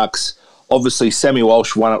high marks. Obviously, Sammy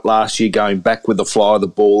Walsh won it last year, going back with the fly of the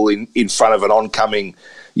ball in front of an oncoming,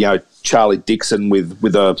 Charlie Dixon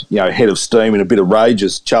with a head of steam and a bit of rage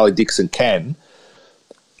as Charlie Dixon can.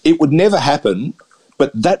 It would never happen,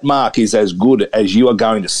 but that mark is as good as you are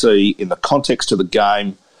going to see in the context of the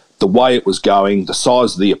game, the way it was going, the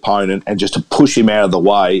size of the opponent, and just to push him out of the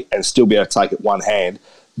way and still be able to take it one hand.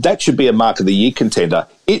 That should be a Mark of the Year contender.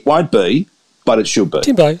 It won't be, but it should be.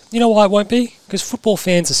 Timbo, you know why it won't be? Because football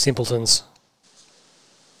fans are simpletons.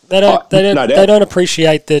 They don't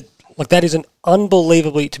appreciate that. Like, that is an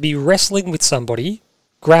unbelievably, to be wrestling with somebody,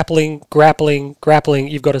 grappling.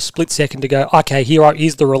 You've got a split second to go, okay,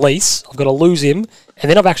 here's the release. I've got to lose him. And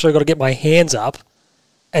then I've actually got to get my hands up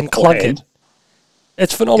and clunk it.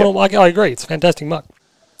 It's phenomenal. Yep. I agree. It's a fantastic mark.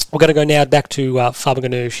 We're going to go now back to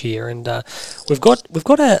Faberganoush here, and we've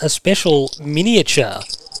got a special miniature.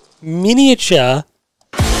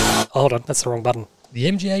 Hold on, that's the wrong button.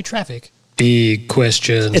 The MGA traffic. Big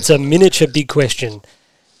question. It's a miniature big question.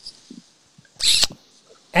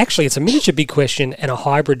 Actually, it's a miniature big question and a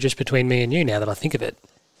hybrid just between me and you now that I think of it.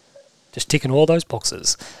 Just ticking all those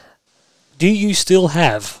boxes. Do you still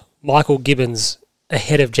have Michael Gibbons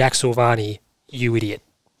ahead of Jack Silvani, you idiot?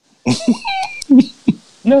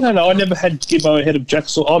 No. I never had Gibbo ahead of Jack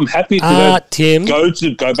Silvani. I'm happy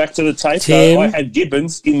to go back to the tape. Tim, I had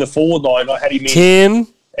Gibbons in the forward line. I had him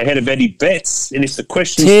ahead of Eddie Betts. And if the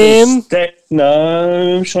question is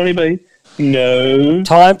no, Shawnee B, no.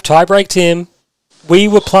 Tie break, Tim. We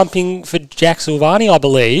were plumping for Jack Silvani, I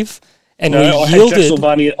believe, and we yielded. I had Jack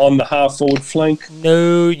Silvani on the half forward flank.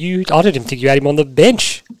 No, I didn't think you had him on the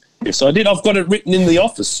bench. Yes, I did. I've got it written in the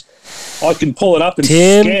office. I can pull it up and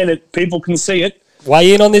scan it. People can see it.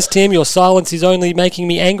 Weigh in on this, Tim. Your silence is only making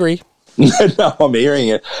me angry. No, I'm hearing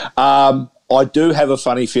it. I do have a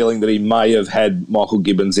funny feeling that he may have had Michael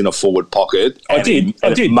Gibbons in a forward pocket. I did.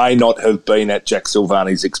 It may not have been at Jack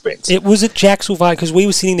Silvani's expense. It was at Jack Silvani because we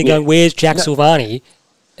were sitting there going, "Where's Jack Silvani?"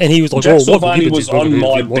 And he was like, Jack Silvani was on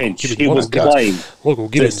my bench. He was playing.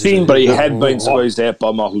 But he had been squeezed out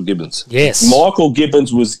by Michael Gibbons. Yes. Michael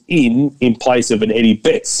Gibbons was in place of an Eddie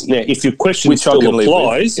Betts. Now, if your question still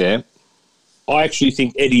applies, I actually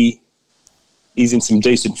think Eddie is in some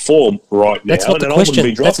decent form right now. That's not the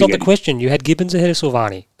question. That's not the question. You had Gibbons ahead of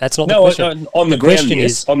Silvani. That's not the question. On the ground,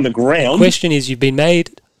 yes. On the ground. The question is, you've been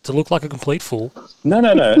made to look like a complete fool. No.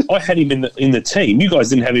 I had him in the team. You guys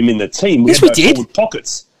didn't have him in the team. Yes, we did. Forward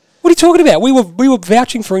pockets. What are you talking about? We were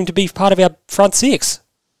vouching for him to be part of our front six.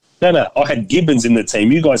 No. I had Gibbons in the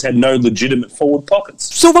team. You guys had no legitimate forward pockets.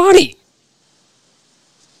 Silvani.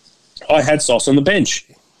 I had Sauce on the bench.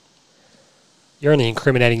 You're only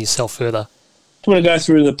incriminating yourself further. Do you want to go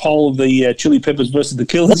through the poll of the Chili Peppers versus the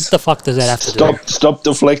Killers? What the fuck does that have to do? Stop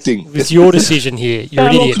deflecting. It's your decision here. You're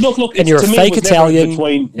an idiot. Look, and you're a fake Italian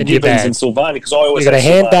between and you're Gibbons bad. and Silvani because I always got to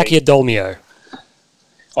hand back your Dolmio.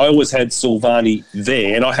 I always had Silvani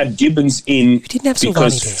there, and I had Gibbons in you didn't have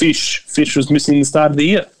because Fish was missing the start of the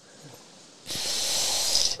year.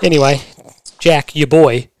 Anyway, Jack, your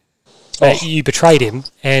boy, You betrayed him,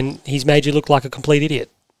 and he's made you look like a complete idiot.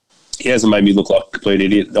 He hasn't made me look like a complete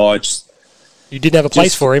idiot. You didn't have a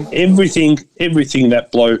place for him. Everything that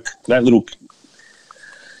bloke, that little...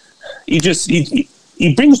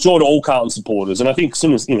 He brings joy to all Carlton supporters, and I think as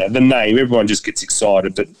soon as, the name, everyone just gets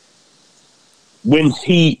excited, but when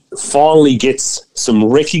he finally gets some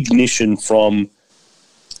recognition from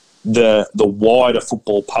the wider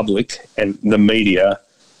football public and the media,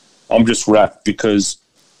 I'm just wrapped, because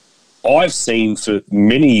I've seen for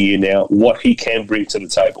many years now what he can bring to the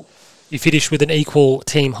table. You finished with an equal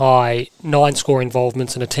team-high 9 score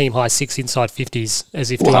involvements and a team-high 6 inside 50s,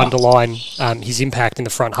 as if to underline his impact in the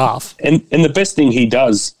front half. And the best thing he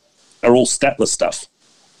does are all statless stuff.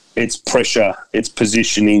 It's pressure, it's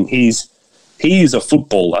positioning. He is a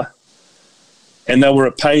footballer, and they were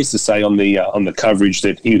at pains to say on the coverage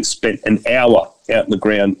that he spent an hour out in the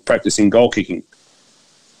ground practicing goal kicking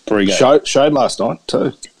pre-game. Showed last night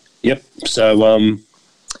too. Yep. So, love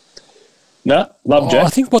Jack. I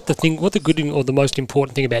think what the good or the most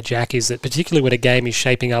important thing about Jack is that, particularly when a game is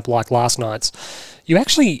shaping up like last night's, you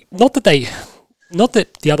actually not that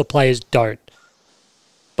the other players don't,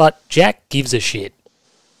 but Jack gives a shit.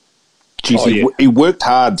 Jeez, he worked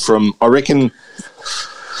hard from, I reckon,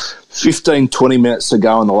 15, 20 minutes to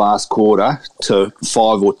go in the last quarter to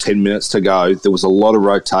 5 or 10 minutes to go. There was a lot of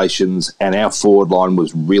rotations, and our forward line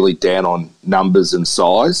was really down on numbers and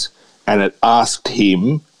size, and it asked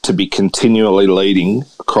him to be continually leading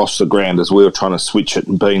across the ground as we were trying to switch it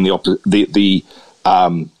and being going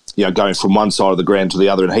from one side of the ground to the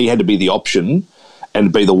other, and he had to be the option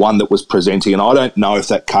and be the one that was presenting. And I don't know if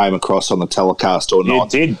that came across on the telecast or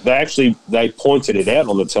not. It did. They pointed it out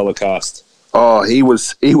on the telecast. Oh, there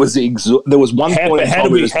was one point in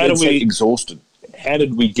time he was exhausted. How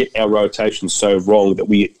did we get our rotation so wrong that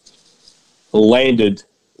we landed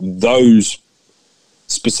those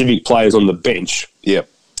specific players on the bench? Yeah.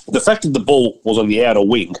 The fact that the ball was on the outer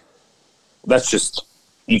wing, that's just,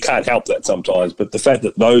 you can't help that sometimes. But the fact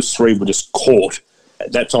that those three were just caught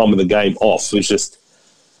at that time of the game off was just,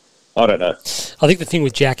 I don't know. I think the thing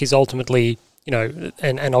with Jack is ultimately,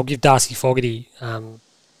 and I'll give Darcy Fogarty,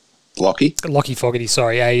 Lockie Fogarty,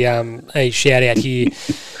 sorry, a shout out here.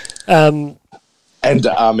 And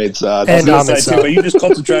Ahmed Saad. Are you just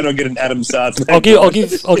concentrating on getting Adam Saad? I'll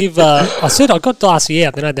give. I said I got Darcy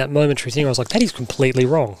out. Then I had that momentary thing. I was like, that is completely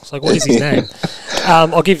wrong. It's like, what is his name?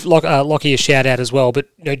 I'll give Lockie a shout out as well. But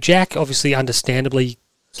Jack obviously, understandably,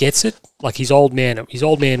 gets it. Like his old man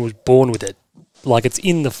was born with it. Like it's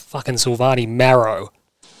in the fucking Silvani marrow.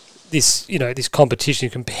 This competition,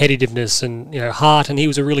 competitiveness, and heart, and he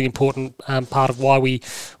was a really important part of why we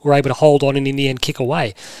were able to hold on and in the end kick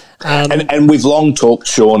away. And we've long talked,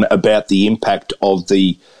 Sean, about the impact of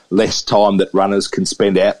the less time that runners can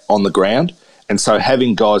spend out on the ground, and so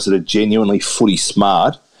having guys that are genuinely footy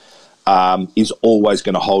smart is always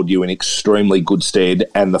going to hold you in extremely good stead.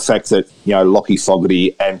 And the fact that Lockie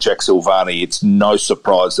Fogarty and Jack Silvani, it's no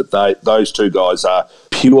surprise that those two guys are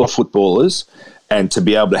pure footballers. And to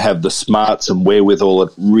be able to have the smarts and wherewithal at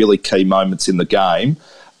really key moments in the game,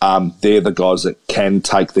 they're the guys that can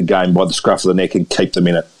take the game by the scruff of the neck and keep them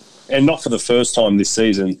in it. And not for the first time this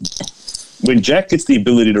season. When Jack gets the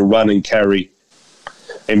ability to run and carry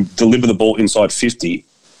and deliver the ball inside 50,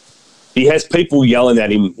 he has people yelling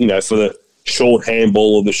at him, for the short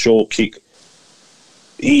handball or the short kick.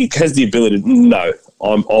 He has the ability to,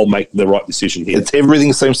 I'll make the right decision here.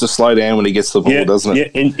 Everything seems to slow down when he gets the ball, doesn't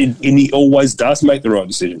it? Yeah, and he always does make the right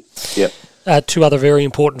decision. Yeah. Two other very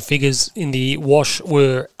important figures in the wash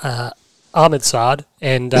were Ahmed Saad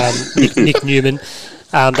and Nick Newman.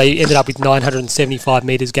 They ended up with 975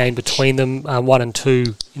 metres gained between them, 1 and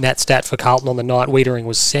 2 in that stat for Carlton on the night. Wiedering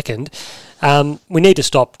was second. We need to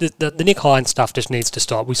stop. The Nick Hines stuff just needs to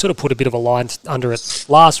stop. We sort of put a bit of a line under it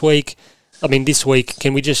last week. This week,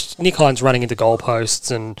 can we just... Nick Hines running into goalposts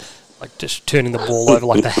and just turning the ball over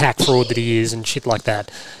like the hack fraud that he is and shit like that,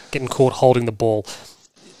 getting caught holding the ball.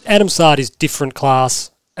 Adam Saad is different class,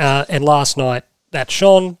 and last night that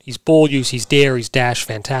shone. His ball use, his dare, his dash,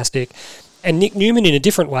 fantastic. And Nick Newman in a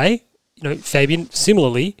different way, Fabian,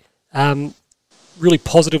 similarly, really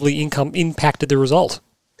positively impacted the result.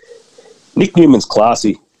 Nick Newman's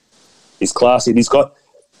classy. He's classy. He's got...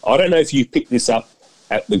 I don't know if you picked this up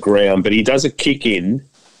at the ground, but he does a kick in.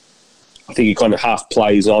 I think he kind of half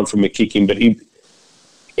plays on from a kick in, but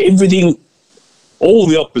all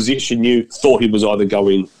the opposition thought he was either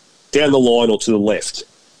going down the line or to the left,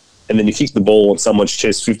 and then you kick the ball on someone's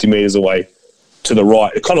chest 50 metres away to the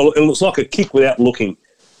right. It looks like a kick without looking.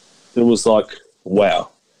 It was like, wow,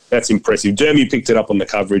 that's impressive. Jeremy picked it up on the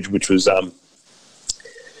coverage, which was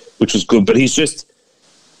good, but he's just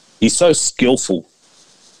He's so skillful.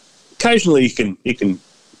 Occasionally he can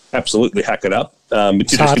absolutely hack it up. But you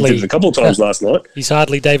just did it a couple of times last night. He's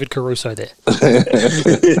hardly David Caruso there.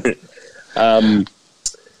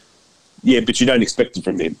 Yeah, but you don't expect it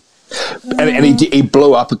from him. And he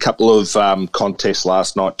blew up a couple of contests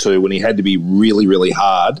last night too when he had to be really, really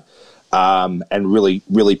hard and really,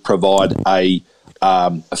 really provide a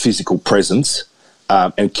physical presence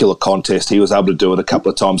and kill a contest. He was able to do it a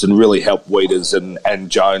couple of times and really help Weeders and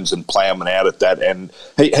Jones and Plowman out at that. And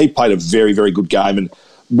he played a very, very good game. And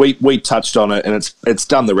we touched on it, and it's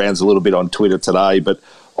done the rounds a little bit on Twitter today, but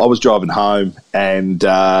I was driving home, and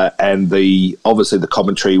obviously the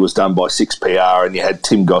commentary was done by 6PR, and you had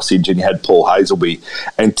Tim Gossage and you had Paul Hazelby,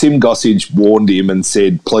 and Tim Gossage warned him and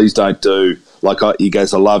said, "Please don't do he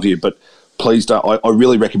goes, I love you, but please don't. I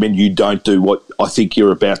really recommend you don't do what I think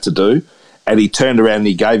you're about to do." And he turned around and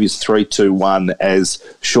he gave his 3-2-1 as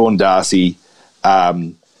Sean Darcy,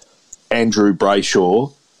 Andrew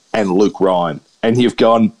Brayshaw, and Luke Ryan. And you've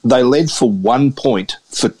gone, they led for 1 point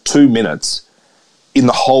for 2 minutes in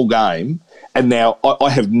the whole game, and now I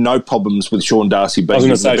have no problems with Sean Darcy being the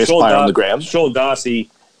best player on the ground. Sean Darcy,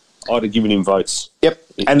 I'd have given him votes. Yep,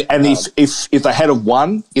 and if they had have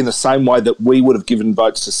won in the same way that we would have given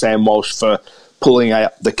votes to Sam Walsh for pulling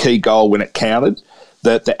out the key goal when it counted,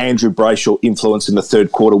 that the Andrew Brayshaw influence in the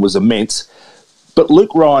third quarter was immense. But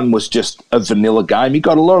Luke Ryan was just a vanilla game. He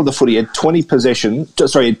got a lot of the footy. He had 20 he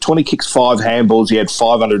had 20 kicks, 5 handballs. He had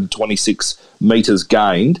 526 metres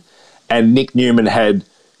gained. And Nick Newman had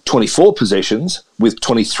 24 possessions with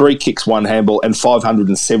 23 kicks, 1 handball, and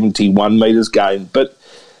 571 metres gained. But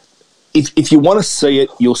if you want to see it,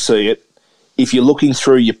 you'll see it. If you're looking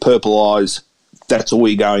through your purple eyes, that's all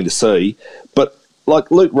you're going to see. But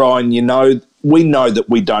like Luke Ryan, we know that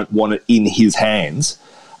we don't want it in his hands.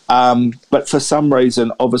 But for some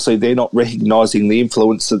reason, obviously, they're not recognising the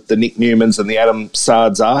influence that the Nick Newmans and the Adam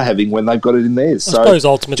Sards are having when they've got it in theirs. I suppose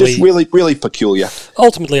ultimately, just really, really peculiar.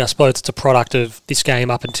 Ultimately, I suppose it's a product of this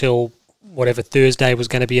game up until whatever Thursday was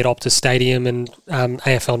going to be at Optus Stadium, and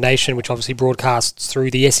AFL Nation, which obviously broadcasts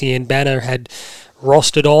through the SEN banner, had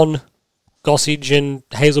rostered on Gossage and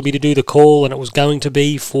Hazelby to do the call, and it was going to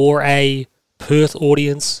be for a Perth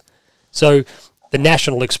audience. So the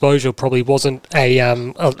national exposure probably wasn't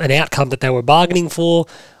an outcome that they were bargaining for.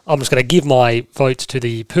 I'm just going to give my votes to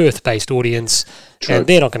the Perth-based audience, and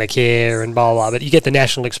they're not going to care, and blah, blah, blah. But you get the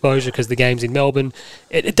national exposure because the game's in Melbourne.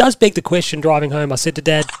 It does beg the question, driving home, I said to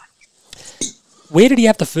Dad, where did he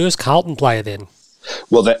have the first Carlton player then?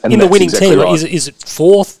 Well, in the winning team, right. Is it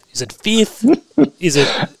fourth? Is it fifth?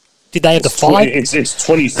 Did they have the 5? It's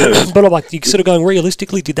 23rd. But I'm like, you're sort of going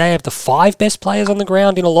realistically, did they have the 5 best players on the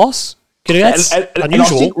ground in a loss? That's unusual. And I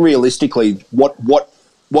think realistically, what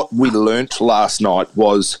we learnt last night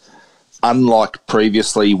was, unlike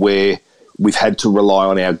previously where we've had to rely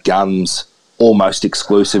on our guns almost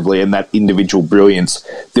exclusively and that individual brilliance,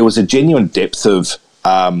 there was a genuine depth of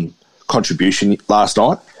contribution last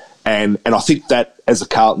night. And I think that as a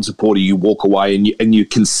Carlton supporter, you walk away and you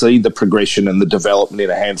can see the progression and the development in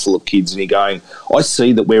a handful of kids, and you're going, I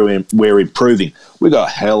see that we're improving. We've got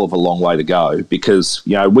a hell of a long way to go because,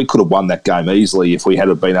 we could have won that game easily if we had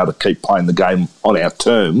been able to keep playing the game on our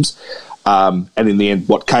terms. And in the end,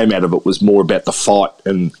 what came out of it was more about the fight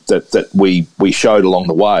and that we showed along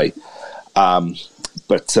the way.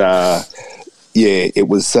 Yeah, it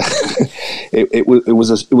was it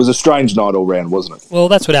was a strange night all round, wasn't it? Well,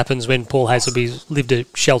 that's what happens when Paul Hazelby's lived a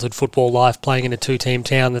sheltered football life, playing in a 2-team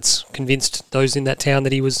town that's convinced those in that town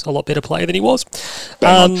that he was a lot better player than he was.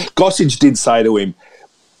 Gossage did say to him,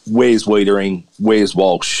 "Where's Wiedering? Where's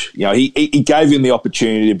Walsh?" He gave him the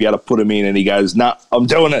opportunity to be able to put him in, and he goes, "No, I'm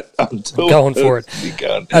doing it. I'm going for it."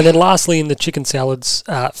 And then lastly, in the chicken salads,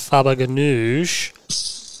 Faber Ganoush.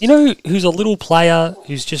 You know who's a little player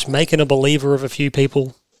who's just making a believer of a few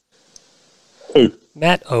people? Who?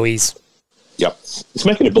 Matt Owies. Yep. He's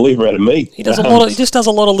making a believer out of me. He does he just does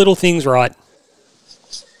a lot of little things right.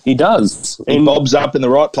 He does. And bobs up in the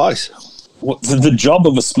right place. The job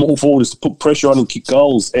of a small forward is to put pressure on and kick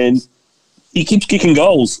goals, and he keeps kicking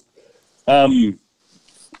goals.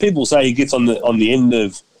 People say he gets on the end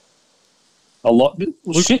of a lot.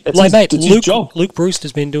 It's his job. Luke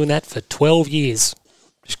Brewster's been doing that for 12 years.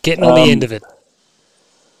 Just getting on the end of it.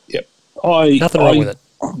 Yep. Nothing wrong with it.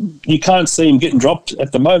 You can't see him getting dropped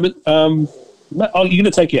at the moment. You're going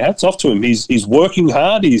to take your hats off to him. He's working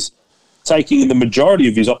hard. He's taking the majority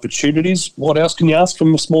of his opportunities. What else can you ask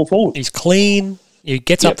from a small forward? He's clean. He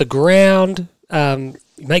gets up the ground.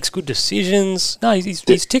 He makes good decisions. No, he's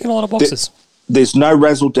ticking a lot of boxes. There's no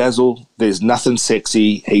razzle-dazzle. There's nothing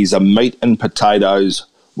sexy. He's a meat and potatoes,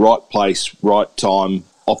 right place, right time,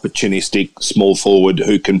 opportunistic small forward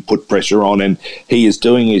who can put pressure on, and he is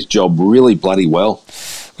doing his job really bloody well.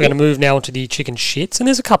 We're going to move now onto the chicken shits, and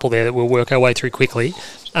there's a couple there that we'll work our way through quickly.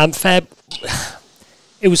 Fab,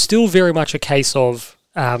 it was still very much a case of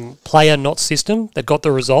player, not system, that got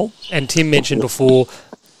the result. And Tim mentioned before,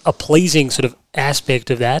 a pleasing sort of aspect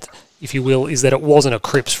of that, if you will, is that it wasn't a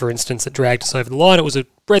Cripps, for instance, that dragged us over the line. It was a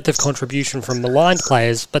breadth of contribution from maligned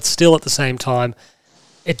players, but still at the same time,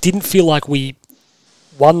 it didn't feel like we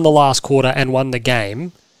won the last quarter and won the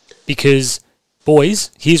game because, boys,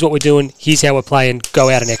 here's what we're doing, here's how we're playing, go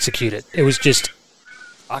out and execute it. It was just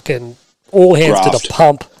fucking all hands to the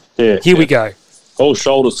pump. Yeah, Here we go. All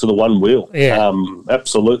shoulders to the one wheel. Yeah.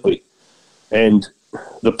 Absolutely. And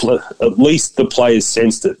at least the players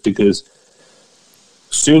sensed it, because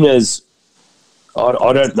soon as,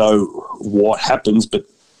 I don't know what happens, but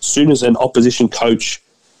soon as an opposition coach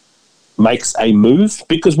makes a move,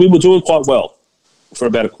 because we were doing quite well for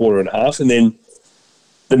about a quarter and a half, and then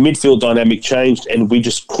the midfield dynamic changed and we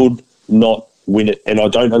just could not win it. And I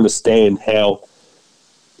don't understand how,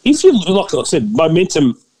 if you, like I said,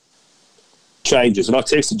 momentum changes, and I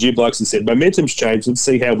texted you blokes and said, momentum's changed, let's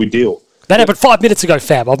see how we deal. That happened 5 minutes ago,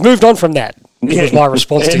 Fab. I've moved on from that. Was my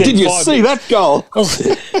response to Did you see that goal?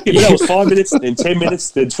 That was 5 minutes, then 10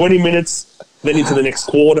 minutes, then 20 minutes, then into the next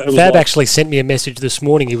quarter. Fab actually sent me a message this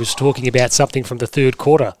morning. He was talking about something from the third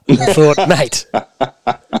quarter. And I thought, mate,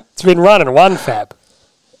 it's been run and won, Fab.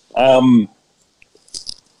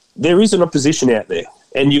 There is an opposition out there,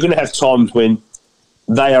 and you're going to have times when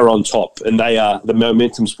they are on top and the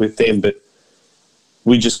momentum's with them, but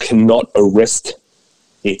we just cannot arrest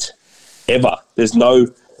it ever. We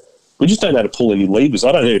just don't know how to pull any levers.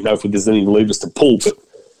 I don't even know if there's any levers to pull, but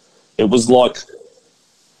it was like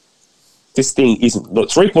this thing isn't. Look,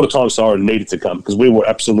 three-quarter time siren needed to come, because we weren't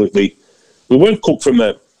cooked from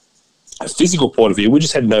a physical point of view. We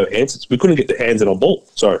just had no answers. We couldn't get the hands on our ball.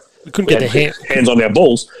 Sorry. We couldn't get the hands on our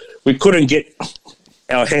balls. We couldn't get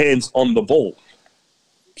our hands on the ball.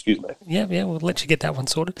 Excuse me. Yeah, we'll let you get that one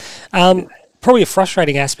sorted. Probably a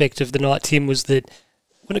frustrating aspect of the night, Tim, was that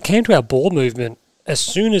when it came to our ball movement, as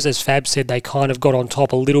soon as Fab said, they kind of got on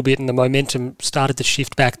top a little bit and the momentum started to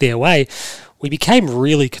shift back their way, we became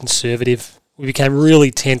really conservative. We became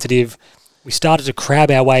really tentative. We started to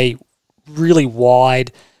crab our way really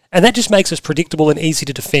wide, and that just makes us predictable and easy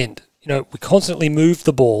to defend. You know, we constantly moved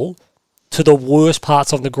the ball to the worst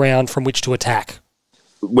parts of the ground from which to attack.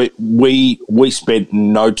 We spent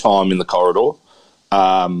no time in the corridor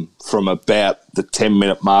from about the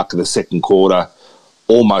 10-minute mark of the second quarter,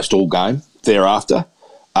 almost all game thereafter.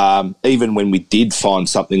 Even when we did find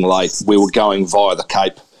something late, we were going via the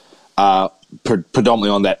Cape, predominantly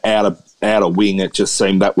on that outer wing. It just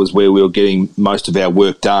seemed that was where we were getting most of our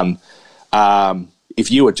work done. If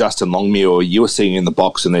you were Justin Longmuir, you were sitting in the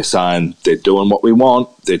box and they're saying, they're doing what we want,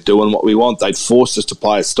 they'd forced us to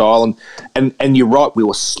play a style. And you're right, we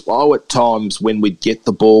were slow at times when we'd get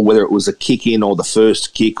the ball, whether it was a kick in or the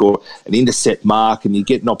first kick or an intercept mark, and you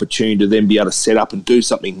get an opportunity to then be able to set up and do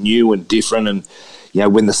something new and different. And, you know,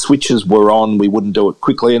 when the switches were on, we wouldn't do it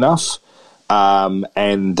quickly enough. And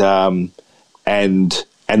when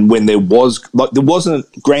there wasn't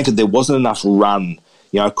enough run,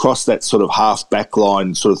 you know, across that sort of half back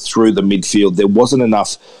line, sort of through the midfield, there wasn't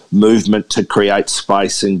enough movement to create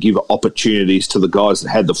space and give opportunities to the guys that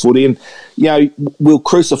had the footy. And, you know, we'll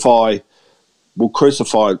crucify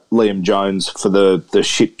Liam Jones for the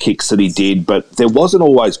shit kicks that he did, but there wasn't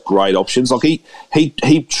always great options. Like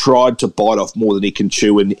he tried to bite off more than he can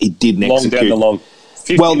chew, and he didn't execute. Long down the long.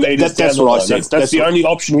 50 metres that's down what the I said. That's the only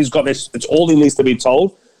option he's got. It's all he needs to be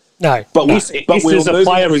told. No. If there's a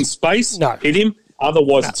player in space, hit him.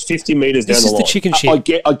 Otherwise, it's 50 metres down the line. This is the chicken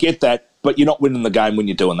shit. I get that, but you're not winning the game when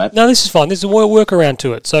you're doing that. No, this is fine. There's a workaround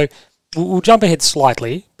to it. So we'll jump ahead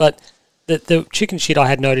slightly, but the chicken shit I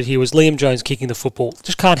had noted here was Liam Jones kicking the football. It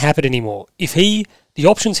just can't happen anymore. The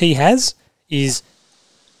options he has is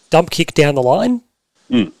dump kick down the line.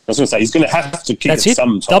 I was going to say, he's going to have to kick it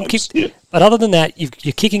sometimes. Dump kick. Yeah. But other than that,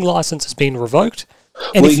 your kicking licence has been revoked.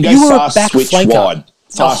 And if you were a back flanker... Wide.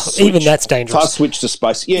 Even that's dangerous. Fast switch to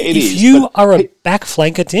space. Yeah, it is. If you are a back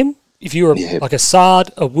flanker, Tim, if you're like a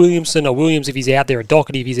Sard, a Williamson, a Williams if he's out there, a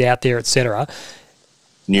Doherty if he's out there, etc.,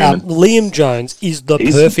 Liam Jones is the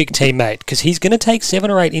perfect teammate, because he's going to take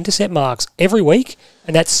 7 or 8 intercept marks every week,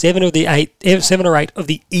 and that's 7 or 8 of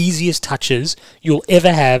the easiest touches you'll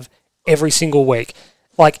ever have every single week.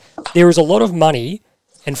 Like, there is a lot of money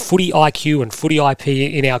and footy IQ and footy IP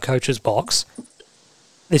in our coach's box.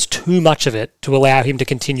 There's too much of it to allow him to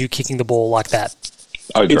continue kicking the ball like that.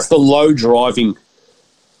 It's the low driving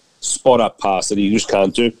spot up pass that he just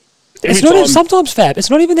can't do. It's not even, sometimes, Fab, it's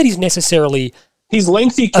not even that he's necessarily his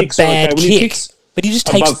lengthy kicks a bad kick, but he just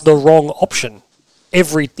takes the wrong option. He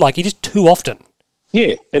just too often.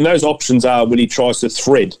 Yeah, and those options are when he tries to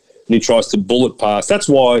thread, when he tries to bullet pass. That's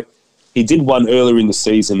why he did one earlier in the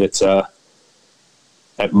season at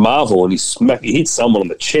Marvel, and he hit someone on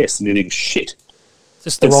the chest, and he did shit.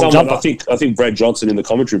 Just the wrong jumper. I think Brad Johnson in the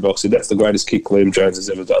commentary box said that's the greatest kick Liam Jones has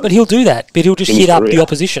ever done. But he'll do that. But he'll just hit up the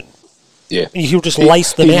opposition. Yeah, he'll just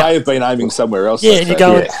lace them out. He may have been aiming somewhere else. Yeah, and you're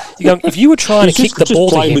going, if you were trying to kick the ball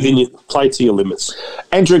play to him, play to your limits.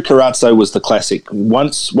 Andrew Carrazzo was the classic.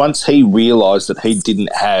 Once he realised that he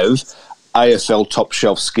didn't have AFL top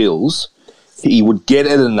shelf skills, he would get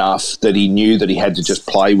it enough that he knew that he had to just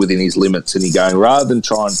play within his limits, and he going, rather than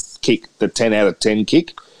try and kick the 10 out of 10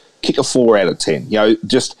 kick a 4 out of 10.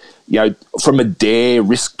 From a dare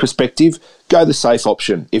risk perspective, go the safe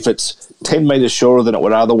option. If it's 10 metres shorter than it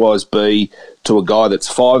would otherwise be to a guy that's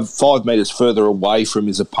 5 metres further away from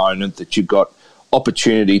his opponent, that you've got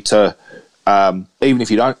opportunity to, even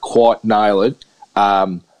if you don't quite nail it,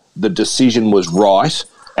 the decision was right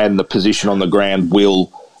and the position on the ground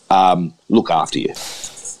will look after you.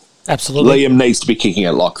 Absolutely. Liam needs to be kicking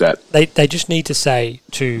it like that. They just need to say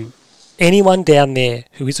to anyone down there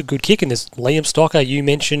who is a good kicker, and there's Liam Stocker, you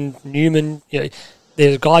mentioned Newman,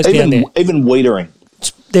 there's guys down there. Even Wiedering.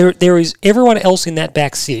 There is everyone else in that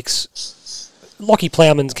back six. Lockie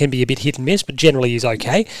Plowman can be a bit hit and miss, but generally he's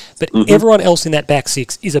okay. But everyone else in that back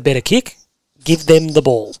six is a better kick. Give them the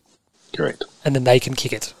ball. Correct. And then they can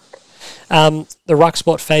kick it. The ruck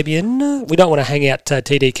spot, Fabian, we don't want to hang out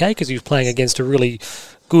TDK because he was playing against a really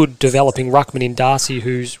good developing ruckman in Darcy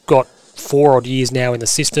who's got 4 odd years now in the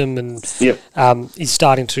system, and he's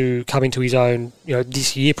starting to come into his own.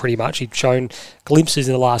 This year pretty much. He'd shown glimpses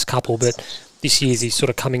in the last couple, but this year's his sort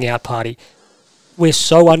of coming out party. We're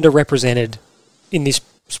so underrepresented in this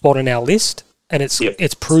spot on our list, and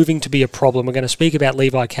it's proving to be a problem. We're going to speak about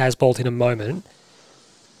Levi Casbolt in a moment.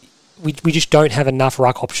 We just don't have enough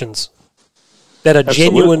ruck options that are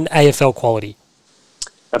genuine AFL quality.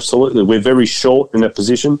 Absolutely. We're very short in that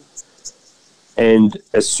position. And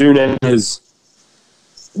as soon as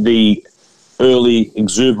the early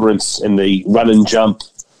exuberance and the run and jump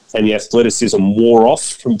and the athleticism wore off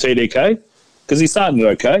from TDK, because he started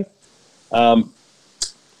okay,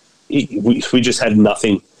 we just had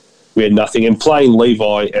nothing. We had nothing. And playing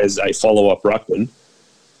Levi as a follow-up ruckman,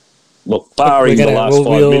 look, barring the last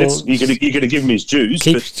 5 minutes, you're going to give him his dues.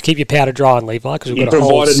 Keep your powder dry on Levi, because we've got a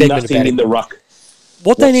whole segment about him. In the ruck.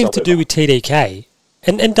 What they need to do with TDK,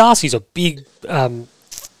 and Darcy's a big,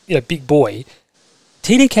 big boy.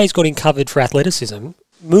 TDK's got him covered for athleticism.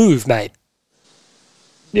 Move, mate.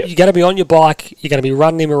 Yep. You're going to be on your bike. You're going to be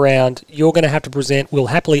running him around. You're going to have to present. We'll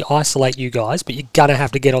happily isolate you guys, but you're going to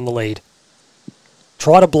have to get on the lead.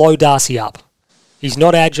 Try to blow Darcy up. He's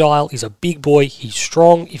not agile. He's a big boy. He's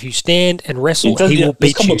strong. If you stand and wrestle, he will beat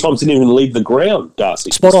you. A couple of times didn't even leave the ground,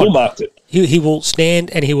 Darcy. Spot on. Still marked it. He will stand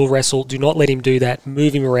and he will wrestle. Do not let him do that.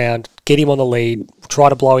 Move him around. Get him on the lead. Try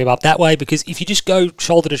to blow him up that way, because if you just go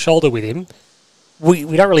shoulder to shoulder with him, we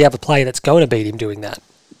don't really have a player that's going to beat him doing that.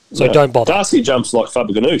 So don't bother. Darcy jumps like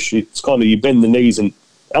Faber Ganoush. It's kind of you bend the knees and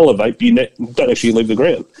elevate, but you don't actually leave the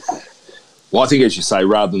ground. Well, I think, as you say,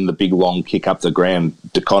 rather than the big long kick up the ground,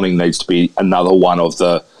 DeConning needs to be another one of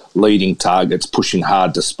the leading targets, pushing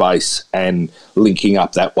hard to space and linking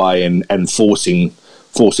up that way and forcing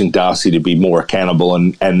Darcy to be more accountable.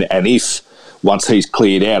 And if once he's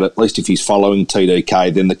cleared out, at least if he's following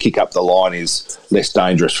TDK, then the kick up the line is less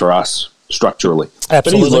dangerous for us structurally.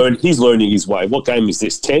 Absolutely. But he's learning his way. What game is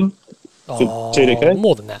this, 10 for TDK?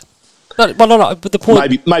 More than that. No. But the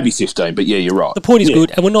point, maybe 15. But yeah, you're right. The point is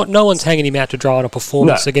good, and no one's hanging him out to dry on a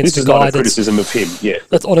performance against a guy that's criticism of him. Yeah,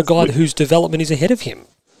 that's on a guy whose development is ahead of him.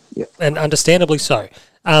 Yeah, and understandably so.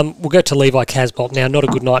 We'll go to Levi Casbolt now. Not a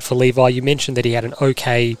good night for Levi. You mentioned that he had an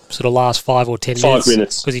okay sort of last 5 or 10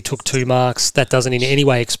 minutes because he took 2 marks. That doesn't in any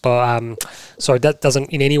way excuse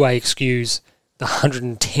the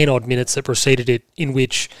 110 odd minutes that preceded it, in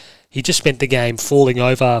which he just spent the game falling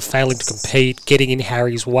over, failing to compete, getting in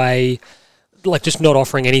Harry's way, like just not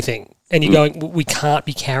offering anything. And you're going, we can't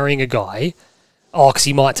be carrying a guy, because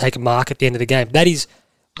he might take a mark at the end of the game. That is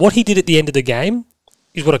what he did at the end of the game.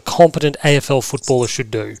 Is what a competent AFL footballer should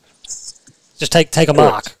do. Just take a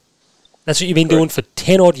mark. That's what you've been doing for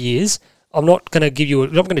 10 odd years. I'm not going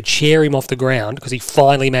to cheer him off the ground because he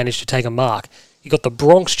finally managed to take a mark. You got the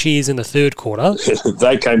Bronx cheers in the third quarter.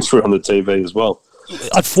 They came through on the TV as well.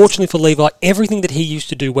 Unfortunately for Levi, everything that he used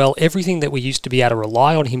to do well, everything that we used to be able to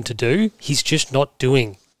rely on him to do, he's just not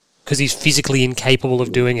doing because he's physically incapable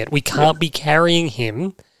of doing it. We can't be carrying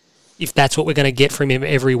him if that's what we're going to get from him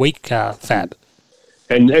every week, Fab.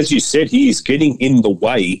 And as you said, he is getting in the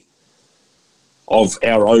way of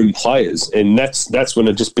our own players, and that's when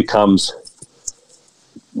it just becomes.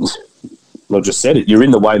 I just said it. You're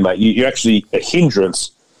in the way, mate. You're actually a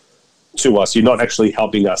hindrance to us. You're not actually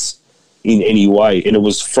helping us in any way, and it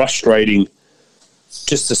was frustrating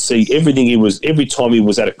just to see everything he was. Every time he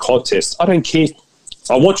was at a contest, I don't care.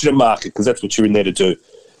 I want you to mark it because that's what you're in there to do.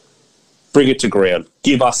 Bring it to ground.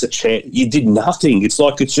 Give us a chance. You did nothing. It's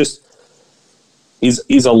like it's just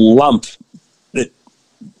is a lump that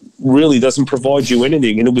really doesn't provide you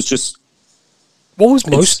anything. And it was just... What was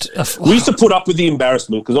most... we used to put up with the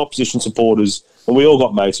embarrassment because opposition supporters, and we all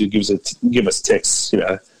got mates who give us texts,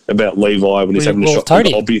 about Levi when he's having a shot at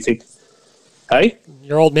the hobby. You think, hey?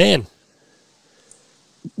 Your old man.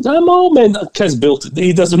 No, my old man, Kaz built it.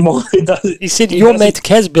 He doesn't mind. He said your mate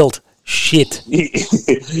Kaz built shit.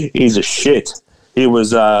 He's a shit. He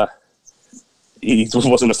was... he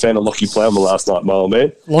wasn't a fan of Lockie Plowman last night, my old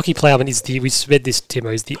man. Lockie Plowman is we said this,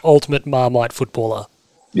 Timo, is the ultimate Marmite footballer.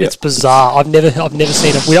 Yep. It's bizarre. I've never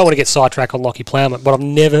seen we don't want to get sidetracked on Lockie Plowman, but I've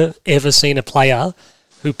never ever seen a player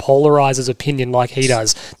who polarises opinion like he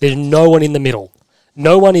does. There's no one in the middle.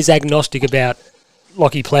 No one is agnostic about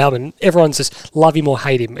Lockie Plowman. Everyone's just love him or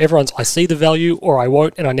hate him. Everyone's I see the value or I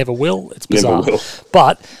won't and I never will. It's bizarre. Never will.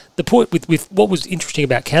 But the point with what was interesting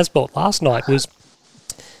about Casbolt last night was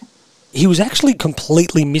he was actually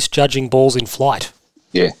completely misjudging balls in flight.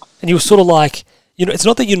 Yeah. And he was sort of like, it's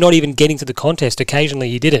not that you're not even getting to the contest. Occasionally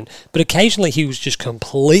he didn't. But occasionally he was just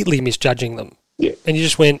completely misjudging them. Yeah. And you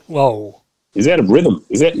just went, whoa. He's out of rhythm.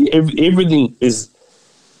 Everything is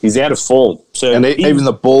out of form. So and even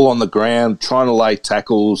the ball on the ground, trying to lay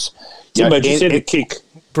tackles. You said the kick.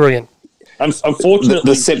 Brilliant. Unfortunately,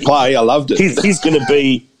 the set play, I loved it. He's going to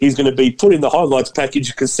be put in the highlights package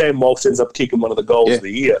because Sam Walsh ends up kicking one of the goals of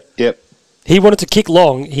the year. Yep. He wanted to kick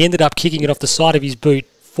long. He ended up kicking it off the side of his boot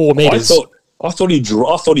 4 metres. I thought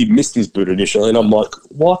he missed his boot initially, and I'm like,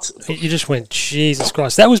 what? You just went, Jesus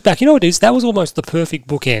Christ. That was back. You know what it is? That was almost the perfect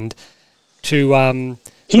bookend to...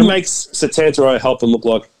 he makes Satantaro help him look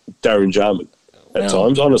like Darren Jarman at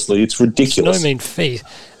times. Honestly, it's ridiculous. It's no mean feat.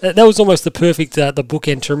 That was almost the perfect the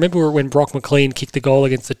bookend to remember when Brock McLean kicked the goal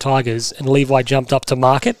against the Tigers and Levi jumped up to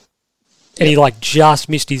mark it and he just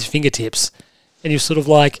missed his fingertips and you're sort of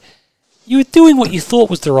like, you were doing what you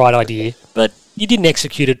thought was the right idea, but you didn't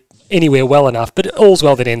execute it anywhere well enough. But all's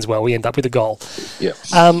well that ends well. We end up with a goal. Yeah.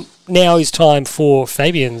 Now is time for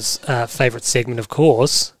Fabian's favourite segment, of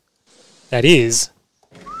course. That is...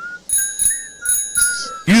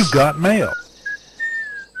 You've got mail.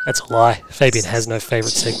 That's a lie. Fabian has no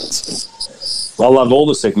favourite segments. I love all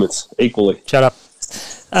the segments equally. Shut up.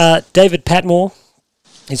 David Patmore,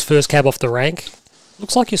 his first cab off the rank.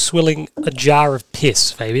 Looks like you're swilling a jar of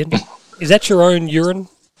piss, Fabian. Is that your own urine?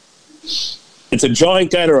 It's a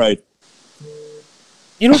giant Gatorade.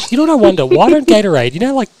 You know what I wonder? Why don't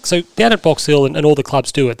Gatorade, so down at Box Hill and all the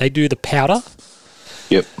clubs do it, they do the powder.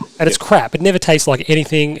 Yep. And it's crap. It never tastes like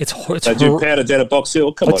anything. They do powder down at Box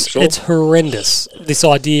Hill. Come on, Sean. It's horrendous. This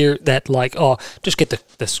idea that, just get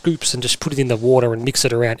the scoops and just put it in the water and mix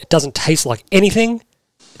it around. It doesn't taste like anything.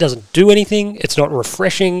 It doesn't do anything. It's not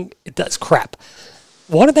refreshing. That's crap.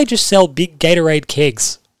 Why don't they just sell big Gatorade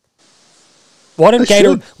kegs? Why don't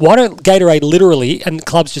Gatorade literally, and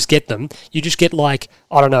clubs just get them, you just get a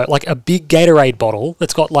big Gatorade bottle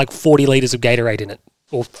that's got 40 litres of Gatorade in it,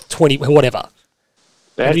 or 20, whatever.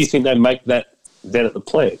 How do you think they make that then at the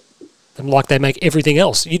plant? And like they make everything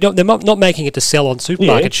else. They're not making it to sell on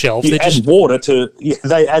supermarket shelves. They add water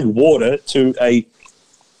to a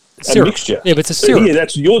mixture. Yeah, but it's a syrup. Yeah,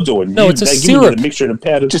 that's what you're doing. No, it's a syrup. The mixture in a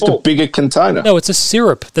powdered Just form. a bigger container. No, it's a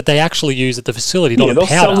syrup that they actually use at the facility, not a powder. Yeah,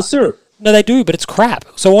 they'll sell the syrup. No, they do, but it's crap.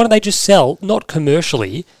 So why don't they just sell, not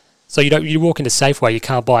commercially, so you walk into Safeway, you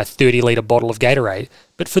can't buy a 30-litre bottle of Gatorade,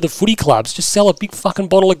 but for the footy clubs, just sell a big fucking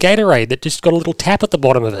bottle of Gatorade that just got a little tap at the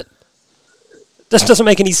bottom of it. This doesn't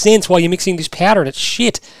make any sense why you're mixing this powder, and it's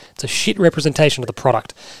shit. It's a shit representation of the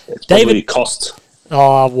product. It's David cost.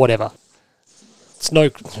 Oh, whatever.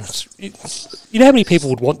 You know how many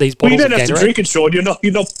people would want these bottles of Gatorade? You don't have to drink it, Sean.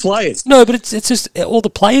 You're not playing. No, but it's just all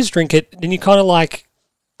the players drink it, and you kind of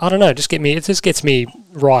I don't know. It just gets me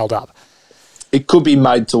riled up. It could be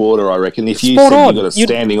made to order, I reckon. If you Spot said on. you've got a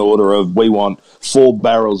standing order of we want 4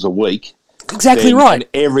 barrels a week. Exactly right. And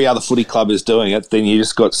every other footy club is doing it, then you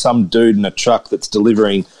just got some dude in a truck that's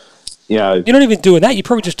delivering, You're not even doing that. You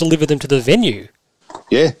probably just deliver them to the venue.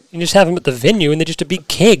 Yeah. You just have them at the venue and they're just a big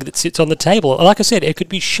keg that sits on the table. Like I said, it could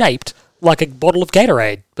be shaped like a bottle of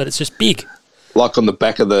Gatorade, but it's just big. Like on the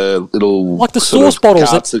back of the little like the sauce bottles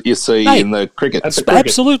carts that you see in the cricket.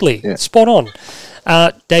 Absolutely, spot on.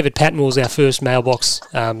 David Patton was our first mailbox.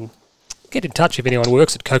 Get in touch if anyone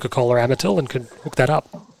works at Coca-Cola Amatil and can hook that up.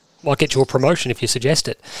 Might get you a promotion if you suggest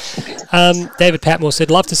it. David Patmore said,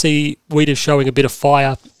 love to see Weeders showing a bit of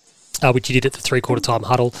fire, which he did at the three-quarter time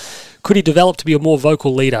huddle. Could he develop to be a more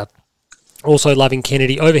vocal leader? Also loving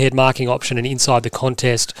Kennedy, overhead marking option and inside the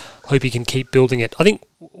contest. Hope he can keep building it. I think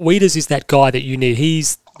Weeders is that guy that you need.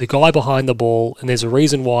 He's the guy behind the ball, and there's a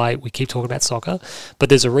reason why we keep talking about soccer, but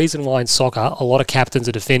there's a reason why in soccer a lot of captains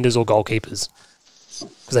are defenders or goalkeepers,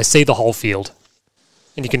 because they see the whole field.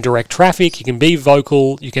 And you can direct traffic, you can be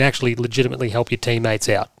vocal, you can actually legitimately help your teammates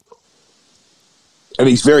out. And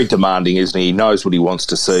he's very demanding, isn't he? He knows what he wants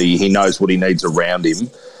to see. He knows what he needs around him.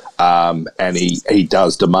 And he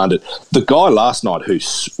does demand it. The guy last night who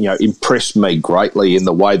impressed me greatly in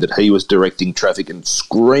the way that he was directing traffic and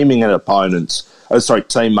screaming at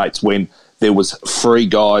teammates when there was three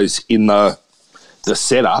guys in the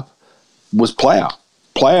setup was Plough.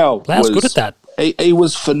 Plough's good at that. He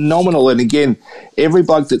was phenomenal. And again, every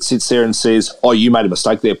bloke that sits there and says, oh, you made a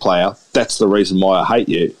mistake there, Plough, that's the reason why I hate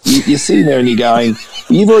you. You're sitting there and you're going,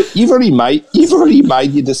 you've already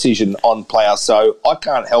made your decision on Plough, so I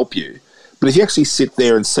can't help you. But if you actually sit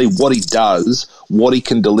there and see what he does, what he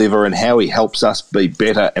can deliver and how he helps us be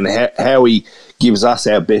better and how he gives us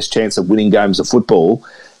our best chance of winning games of football,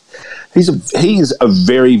 he is a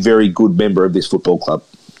very, very good member of this football club.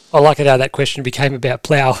 I like it how that question became about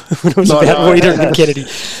Plough when it was about Weeder and Kennedy.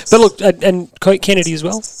 But look, and Kennedy as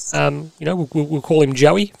well. We'll call him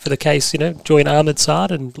Joey for the case. Join Ahmed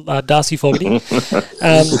Saad and Darcy Fogarty.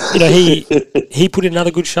 He put in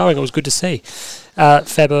another good showing. It was good to see.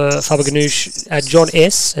 Faber Ganoush, John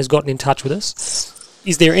S has gotten in touch with us.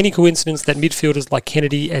 Is there any coincidence that midfielders like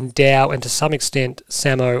Kennedy and Dow and to some extent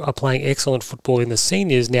Samo are playing excellent football in the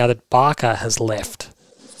seniors now that Barker has left?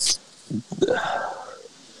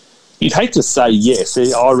 You'd hate to say yes.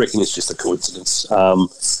 I reckon it's just a coincidence.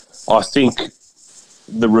 I think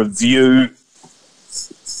the review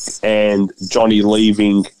and Johnny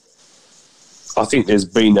leaving, I think there's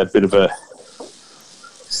been a bit of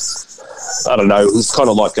it's kind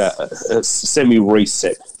of like a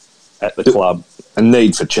semi-reset at the club. A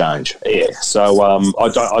need for change. Yeah, so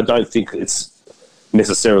I don't think it's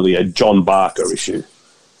necessarily a John Barker issue,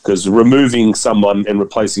 because removing someone and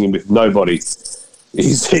replacing him with nobody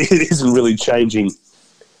it isn't really changing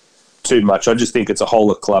too much. I just think it's a whole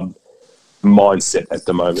of club mindset at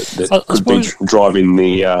the moment that could be driving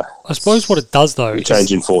the. I suppose what it does though,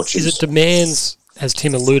 change in fortunes. Is it demands, as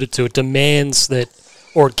Tim alluded to, it demands that,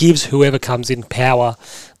 or it gives whoever comes in power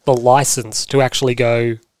the license to actually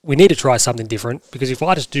go, we need to try something different, because if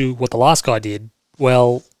I just do what the last guy did,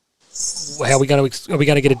 well, how are we going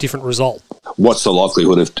to get a different result? What's the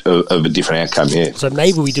likelihood of a different outcome here? So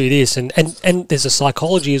maybe we do this, and there's a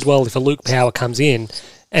psychology as well. If a Luke Power comes in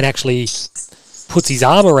and actually puts his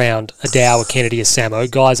arm around a Dow, a Kennedy, a Samo,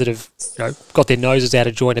 guys that have got their noses out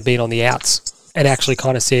of joint and been on the outs, and actually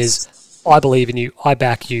kind of says, I believe in you, I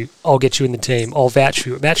back you, I'll get you in the team, I'll vouch for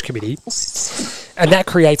you at match committee, and that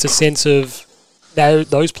creates a sense of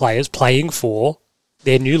those players playing for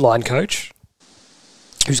their new line coach,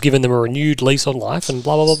 who's given them a renewed lease on life, and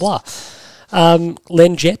blah, blah, blah, blah.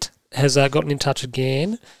 Len Jett has gotten in touch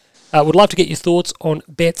again. Would love to get your thoughts on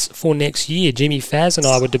bets for next year. Jimmy Faz and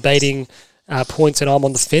I were debating points, and I'm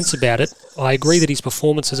on the fence about it. I agree that his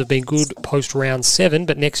performances have been good post-round 7,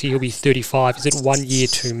 but next year he'll be 35. Is it 1 year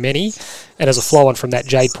too many? And as a flow-on from that,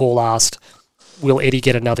 Jade Paul asked, will Eddie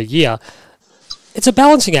get another year? It's a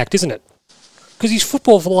balancing act, isn't it? Because his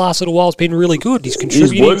football for the last little while has been really good. He's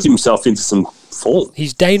contributing. He's worked himself into some form.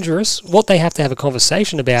 He's dangerous. What they have to have a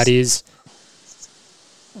conversation about is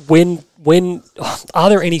when are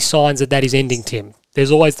there any signs that is ending, Tim? There's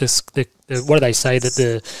always this. What do they say,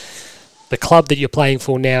 that the club that you're playing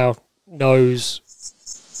for now knows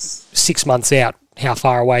 6 months out how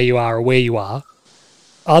far away you are or where you are.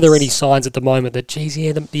 Are there any signs at the moment that, geez,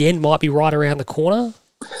 yeah, the end might be right around the corner?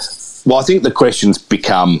 Well, I think the questions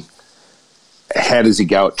become, how does he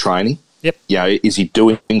go at training? Yep. Is he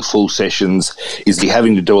doing full sessions? Is he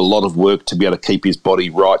having to do a lot of work to be able to keep his body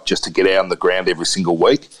right just to get out on the ground every single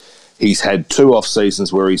week? He's had 2 off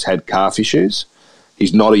seasons where he's had calf issues.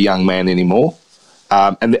 He's not a young man anymore.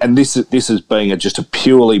 And this is being just a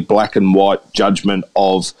purely black and white judgment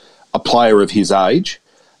of a player of his age.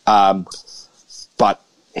 But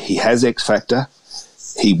he has X factor.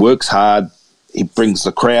 He works hard. He brings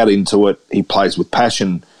the crowd into it. He plays with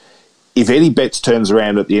passion. If Eddie Betts turns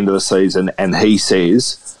around at the end of the season and he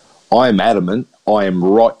says, I am adamant, I am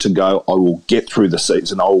right to go, I will get through the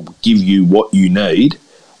season, I will give you what you need,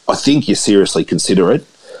 I think you seriously consider it.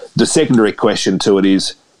 The secondary question to it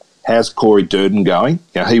is, how's Corey Durden going?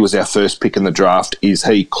 Now, he was our first pick in the draft. Is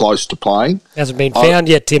he close to playing? Hasn't been found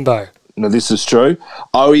yet, Timbo. No, this is true.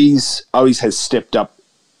 Owies has stepped up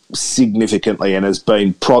significantly and he has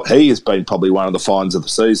been probably one of the finds of the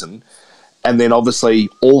season. And then obviously,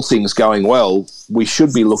 all things going well, we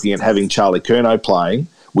should be looking at having Charlie Curnow playing.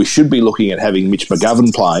 We should be looking at having Mitch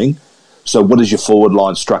McGovern playing. So what does your forward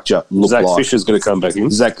line structure look like? Zach Fisher's going to come back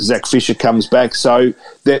in. Zach Fisher comes back. So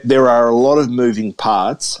there are a lot of moving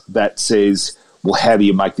parts that says, well, how do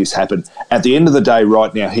you make this happen? At the end of the day,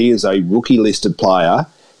 right now, he is a rookie-listed player.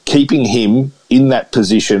 Keeping him in that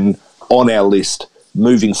position on our list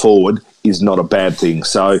moving forward is not a bad thing.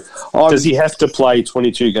 So, does he have to play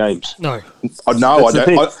 22 games? No. No, I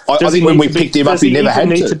don't. I think when we picked him up, he never had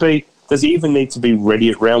to. Does he even need to be ready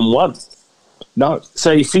at round 1? No.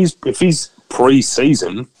 So if his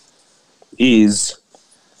pre-season is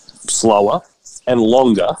slower and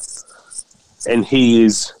longer, and he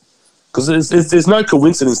is, because there's no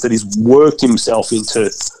coincidence that he's worked himself into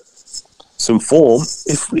some form.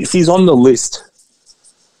 If he's on the list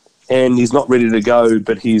and he's not ready to go,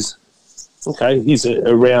 but he's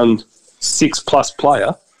a round 6+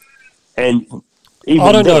 player, and even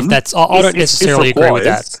I don't know then, if that's. I don't necessarily agree with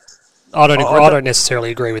that. I don't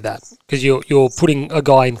necessarily agree with that because you're putting a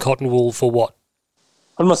guy in cotton wool for what?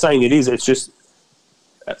 I'm not saying it is. It's just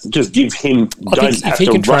give him. Don't have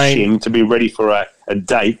to rush him to be ready for a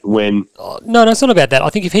date when. No, it's not about that. I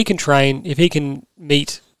think if he can train, if he can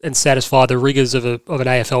meet and satisfy the rigours of an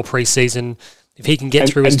AFL pre-season, if he can get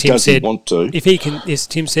through, as Tim said, if he can, as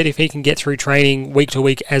Tim said, if he can get through training week to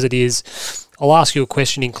week as it is, I'll ask you a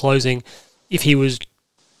question in closing. If he was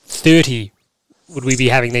 30. Would we be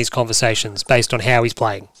having these conversations based on how he's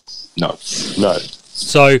playing? No.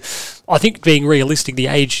 So I think being realistic, the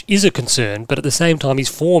age is a concern, but at the same time, his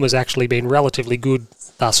form has actually been relatively good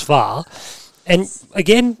thus far. And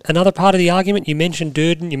again, another part of the argument, you mentioned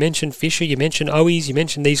Durden, you mentioned Fisher, you mentioned Owies, you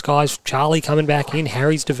mentioned these guys, Charlie coming back in,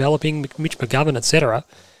 Harry's developing, Mitch McGovern, etc.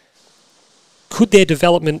 Could their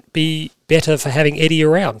development be better for having Eddie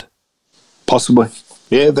around? Possibly.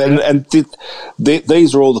 Yeah,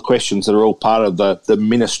 these are all the questions that are all part of the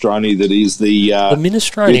minestrone that is the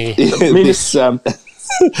minestrone.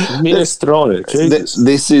 Minestrone.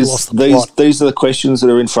 These are the questions that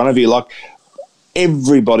are in front of you. Like,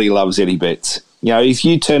 everybody loves Eddie Betts. You know, if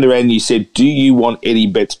you turned around and you said, "Do you want Eddie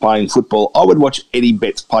Betts playing football?" I would watch Eddie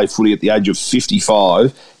Betts play footy at the age of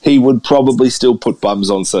 55. He would probably still put bums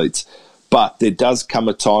on seats. But there does come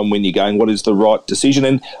a time when you're going, what is the right decision?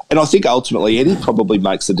 And I think ultimately Eddie probably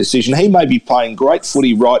makes the decision. He may be playing great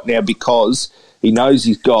footy right now because he knows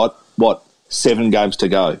he's got, 7 games to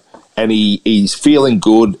go. And he's feeling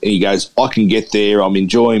good. And he goes, I can get there. I'm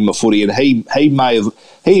enjoying my footy. And he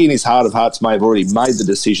in his heart of hearts may have already made the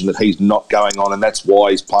decision that he's not going on, and that's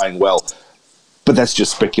why he's playing well. But that's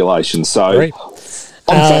just speculation. So I'm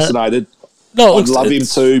fascinated. No, I'd love him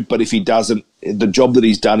too, but if he doesn't, the job that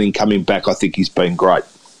he's done in coming back, I think he's been great.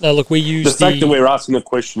 No, look, we use the fact that we're asking the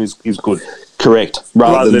question is good. Correct.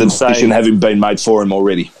 Rather than the decision having been made for him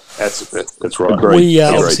already. That's right. Agreed. We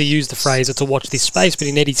obviously use the phrase "to watch this space," but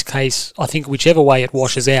in Eddie's case, I think whichever way it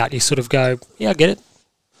washes out, you sort of go, "Yeah, I get it."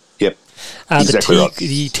 Yep. Exactly right.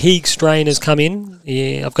 The Teague strain has come in.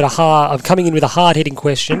 Yeah, I'm coming in with a hard-hitting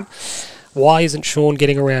question. Why isn't Sean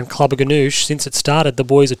getting around Clubber Ganoush? Since it started, the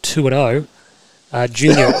boys are 2-0.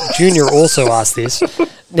 Junior also asked this.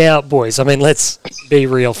 Now, boys, I mean, let's be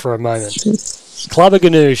real for a moment. Clubber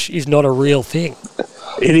Ganoush is not a real thing.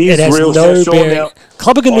 It is has real. No bearing.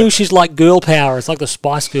 Clubber Ganoush is like girl power. It's like the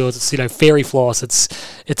Spice Girls. It's fairy floss. It's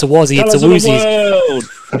a wazzy. It's a woozy.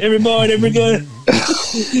 Everybody, every girl.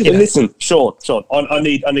 And listen, Sean, I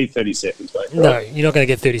need 30 seconds, mate. Right? No, you're not going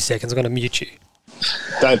to get 30 seconds. I'm going to mute you.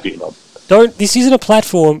 Don't be a knob. This isn't a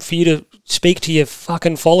platform for you to speak to your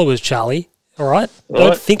fucking followers, Charlie. All right?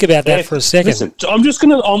 Don't think about that for a second. Listen,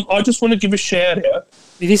 I just want to give a shout out.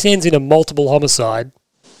 If this ends in a multiple homicide,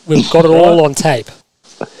 we've got it all on tape.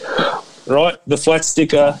 Right? The flat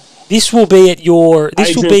sticker. This will be at your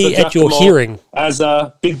hearing. As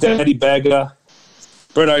a Big Daddy Bagger,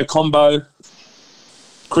 Breno Combo,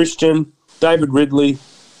 Christian, David Ridley,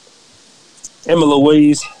 Emma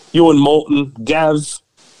Louise, Ewan Morton, Gav,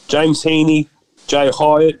 James Heaney, Jay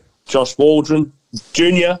Hyatt, Josh Waldron,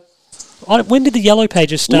 Junior. When did the Yellow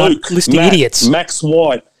Pages start listing idiots? Max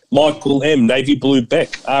White, Michael M, Navy Blue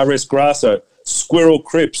Beck, RS Grasso, Squirrel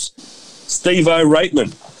Cripps, Steve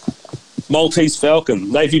O'Reitman, Maltese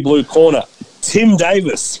Falcon, Navy Blue Corner, Tim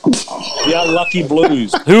Davis, the unlucky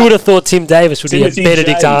Blues. Who would have thought Tim Davis would Timothy be a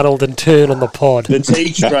Benedict J. Arnold and turn on the pod? The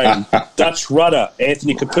T Train, Dutch Rudder,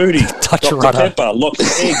 Anthony Caputi, Dutch Dr. Rudder. Pepper, Lockie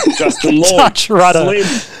Egg, Justin Lloyd, Dutch Rudder.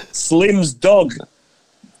 Slim's Dog,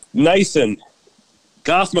 Nathan,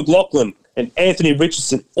 Garth McLaughlin, and Anthony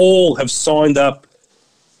Richardson all have signed up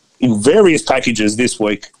in various packages this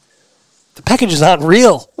week. The packages aren't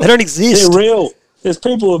real. They don't exist. They're real. There's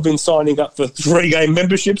people who have been signing up for 3-game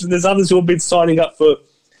memberships, and there's others who have been signing up for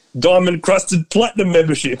diamond-crusted platinum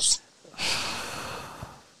memberships.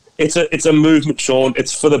 It's a movement, Sean.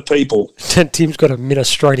 It's for the people. Tim's got a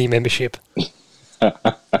minestrone membership.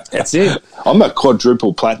 That's it. I'm a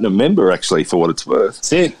quadruple platinum member, actually, for what it's worth.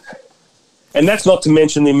 That's it. And that's not to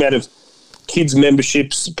mention the amount of kids'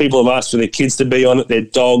 memberships. People have asked for their kids to be on it, their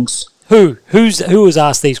dogs. Who has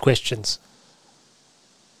asked these questions?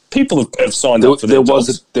 People have signed up for their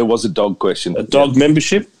dogs. There was a dog question. A dog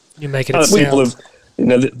membership. You're making it sound... People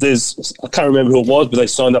have, there's, I can't remember who it was, but they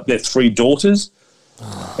signed up their 3 daughters.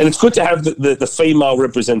 And it's good to have the female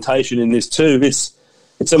representation in this too. It's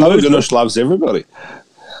a movement. Loves everybody.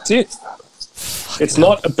 That's it. It's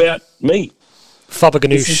not about me.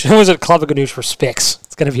 Fubba-ganoush. Who was it? Clubba-ganoush respects.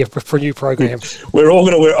 It's going to be a new program. We're all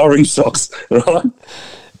going to wear orange socks, right?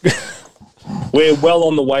 We're well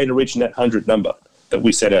on the way to reaching that 100 number that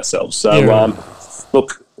we set ourselves. So,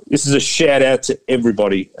 look, this is a shout out to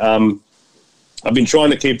everybody. I've been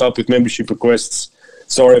trying to keep up with membership requests.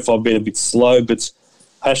 Sorry if I've been a bit slow, but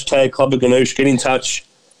hashtag Club of Ganoush, get in touch.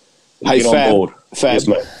 Hey, get on board. Fab, Yes,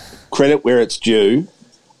 mate. credit where it's due.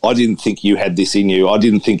 I didn't think you had this in you. I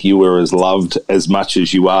didn't think you were as loved as much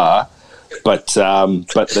as you are. But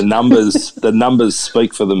the numbers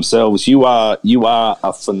speak for themselves. You are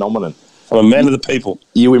a phenomenon. I'm a man of the people.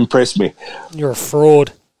 You impress me. You're a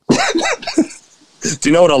fraud. Do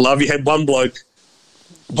you know what I love? You had one bloke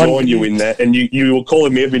join you in that, and you were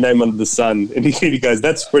calling me every name under the sun, and he goes,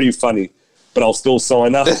 "That's pretty funny, but I'll still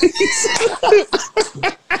sign up."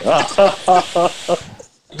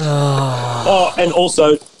 Oh, and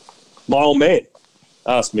also, my old man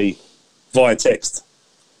asked me via text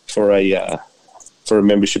for a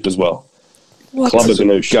membership as well. What? Club of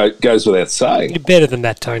Ganoush. Goes without saying. You're better than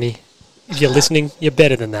that, Tony. If you're listening, you're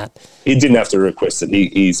better than that. He didn't have to request it.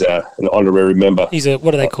 He's an honorary member. He's a,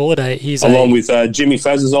 what do they call it? He's along with Jimmy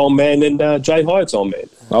Faz's old man and Jay Hyatt's old man.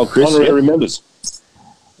 Oh, Chris. Honorary members.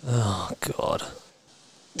 Oh, God.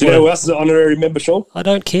 Do you know who else is an honorary member, Sean? I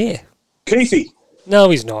don't care. Keithy. No,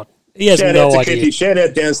 he's not. He has Shout no out to idea. Keithy. Shout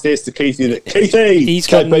out downstairs to Keithy. Keithy! He's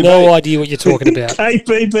got KPP. no idea what you're talking about.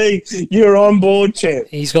 KPP, you're on board, champ.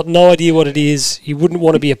 He's got no idea what it is. He wouldn't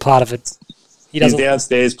want to be a part of it. He's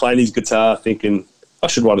downstairs playing his guitar thinking, I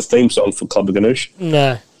should write a theme song for Club of Ganoush.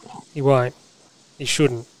 No, he won't. He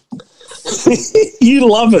shouldn't. You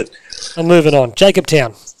love it. I'm moving on. Jacob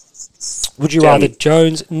Town. Would you rather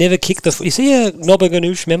Jones never kick the... Is he a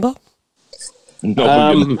Nobber-Ganoush member? No,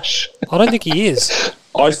 I don't think he is.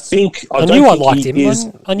 I knew I liked him.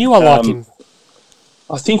 I knew I liked him.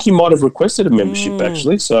 I think he might have requested a membership,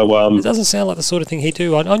 actually. So It doesn't sound like the sort of thing he'd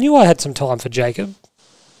do. I knew I had some time for Jacob.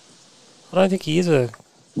 I don't think he is a...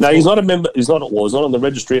 No, he's not a member. He's not on the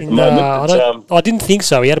registry at the moment. But, I didn't think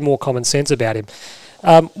so. He had more common sense about him.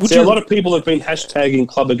 A lot of people have been hashtagging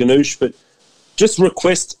Club of Ganoush, but just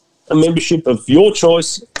request a membership of your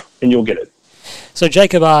choice and you'll get it. So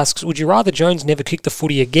Jacob asks, would you rather Jones never kick the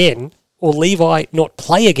footy again or Levi not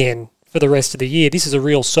play again for the rest of the year? This is a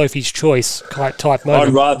real Sophie's Choice type moment.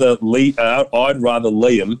 I'd rather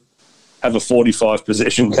Liam have a 45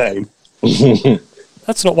 possession game.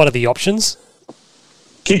 That's not one of the options.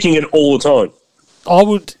 Kicking it all the time.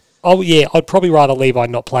 I'd probably rather Levi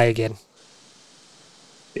not play again.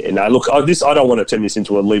 Yeah, no, look, I don't want to turn this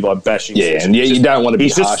into a Levi bashing. Yeah, session. and you don't want to be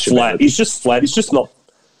He's harsh just flat. about it. He's just flat. He's just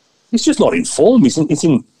not in form. He's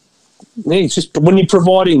just when you're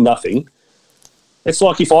providing nothing. It's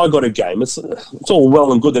like if I got a game, it's all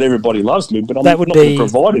well and good that everybody loves me, but I'm not going to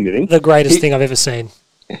provide anything. The greatest thing I've ever seen.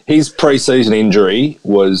 His pre-season injury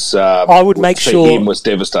was... I would make sure... him was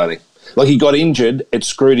devastating. Like, he got injured, it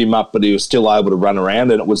screwed him up, but he was still able to run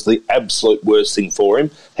around, and it was the absolute worst thing for him.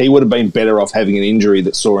 He would have been better off having an injury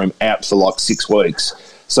that saw him out for like 6 weeks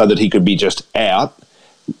so that he could be just out,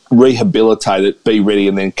 rehabilitate it, be ready,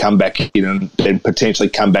 and then come back in and potentially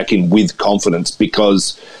come back in with confidence,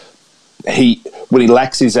 because when he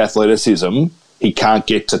lacks his athleticism, he can't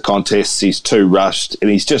get to contests, he's too rushed, and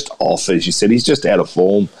he's just off, as you said. He's just out of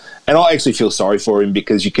form. And I actually feel sorry for him,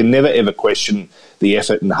 because you can never, ever question the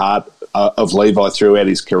effort and heart of Levi throughout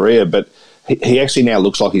his career, but he actually now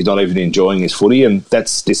looks like he's not even enjoying his footy, and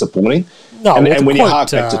that's disappointing. No, and when you hark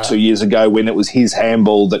back to 2 years ago when it was his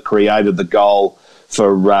handball that created the goal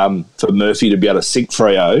for Murphy to be able to sink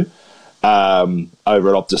Freo over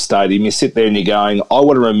at Optus Stadium, you sit there and you're going, I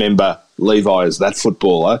want to remember Levi as that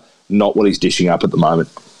footballer, not what he's dishing up at the moment.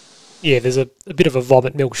 Yeah, there's a bit of a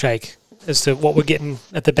vomit milkshake as to what we're getting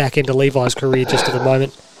at the back end of Levi's career just at the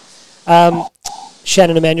moment.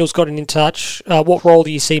 Shannon Emanuel's gotten in touch. What role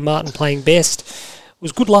do you see Martin playing best?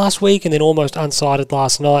 Was good last week and then almost unsighted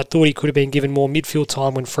last night. Thought he could have been given more midfield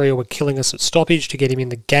time when Freo were killing us at stoppage to get him in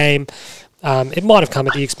the game. It might have come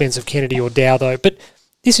at the expense of Kennedy or Dow, though. But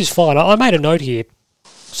this is fine. I made a note here.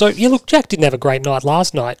 So, yeah, look, Jack didn't have a great night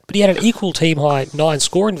last night, but he had an equal team-high 9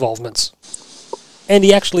 score involvements. And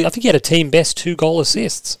he actually, I think he had a team-best 2 goal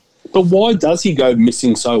assists. But why does he go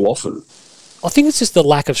missing so often? I think it's just the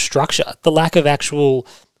lack of structure, the lack of actual,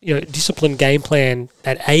 disciplined game plan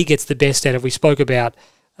that A gets the best out of. We spoke about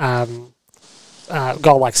a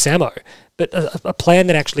guy like Samo, but a plan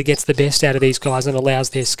that actually gets the best out of these guys and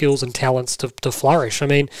allows their skills and talents to flourish. I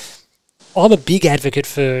mean, I'm a big advocate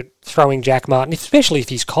for throwing Jack Martin, especially if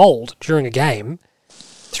he's cold during a game.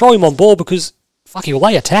 Throw him on ball because, he'll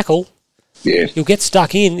lay a tackle. Yeah. He'll get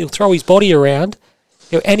stuck in. He'll throw his body around.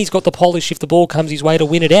 And he's got the polish if the ball comes his way to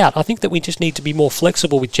win it out. I think that we just need to be more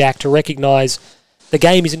flexible with Jack to recognise the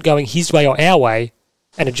game isn't going his way or our way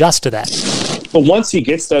and adjust to that. But once he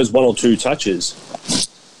gets those 1 or 2 touches,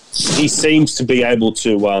 he seems to be able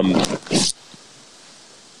to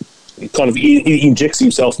he injects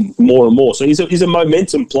himself more and more. So he's a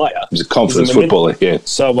momentum player. He's a confidence footballer, yeah.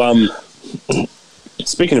 So,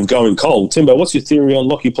 speaking of going cold, Timbo, what's your theory on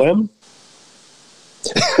Lockie Plowman?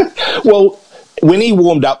 Well, when he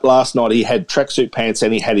warmed up last night, he had tracksuit pants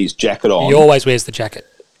and he had his jacket on. He always wears the jacket.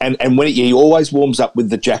 And when he always warms up with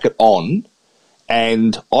the jacket on.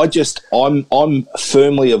 And I'm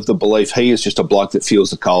firmly of the belief he is just a bloke that feels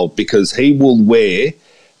the cold because he will wear,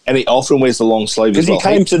 and he often wears the long sleeve as well.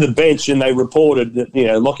 Because he came to the bench and they reported that,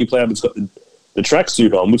 Lockie Plowman's got the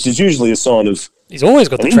tracksuit on, which is usually a sign of He's always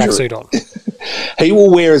got the tracksuit on. He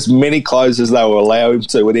will wear as many clothes as they will allow him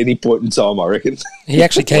to at any point in time, I reckon. He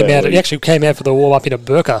actually came out. He actually came out for the warm up in a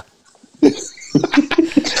burqa.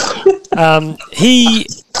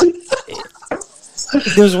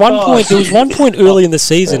 There was one point early in the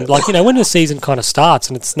season, when the season kind of starts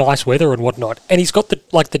and it's nice weather and whatnot, and he's got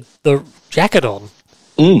the jacket on,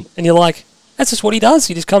 and you're like, that's just what he does.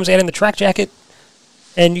 He just comes out in the track jacket.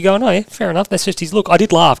 And you go, no, yeah, fair enough. That's just his look. I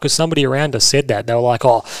did laugh because somebody around us said that. They were like,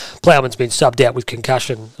 Plowman's been subbed out with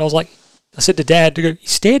concussion. And I was like, I said to Dad,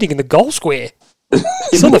 he's standing in the goal square.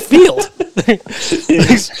 He's on the field.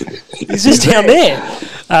 he's just down there.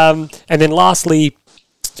 And then lastly,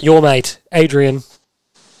 your mate, Adrian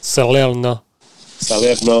Salerno.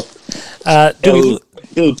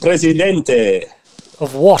 Il Presidente.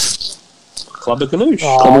 Of what? Club of Canoosh.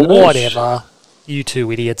 Whatever. You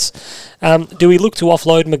two idiots. Do we look to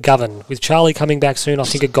offload McGovern? With Charlie coming back soon, I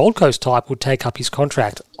think a Gold Coast type would take up his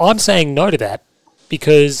contract. I'm saying no to that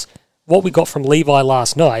because what we got from Levi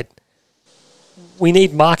last night, we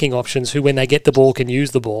need marking options who, when they get the ball, can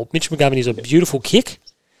use the ball. Mitch McGovern is a beautiful kick.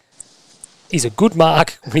 He's a good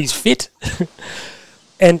mark when he's fit.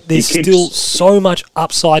 And there's still so much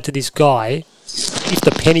upside to this guy if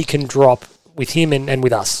the penny can drop with him and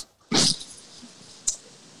with us.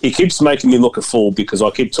 He keeps making me look a fool because I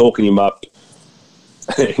keep talking him up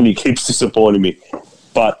and he keeps disappointing me.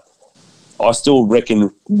 But I still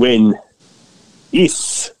reckon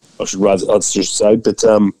if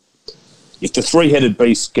the three-headed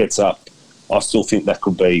beast gets up, I still think that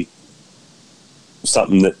could be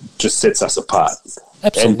something that just sets us apart.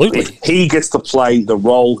 Absolutely. And if he gets to play the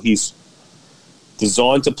role he's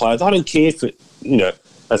designed to play, I don't care if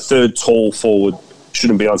a third tall forward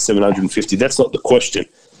shouldn't be on 750. That's not the question.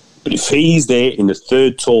 But if he's there in the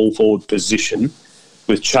third tall forward position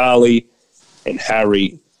with Charlie and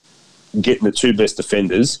Harry getting the 2 best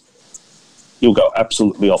defenders, he'll go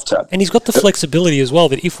absolutely off tap. And he's got the flexibility as well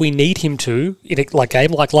that if we need him to, in a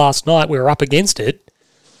game like last night, we were up against it,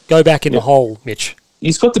 go back in the hole, Mitch.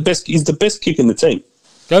 He's the best kick in the team.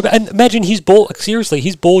 Go back and imagine his ball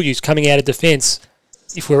use coming out of defence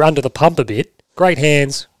if we're under the pump a bit. Great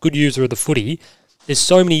hands, good user of the footy. There's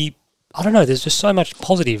so many... there's just so much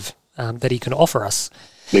positive that he can offer us.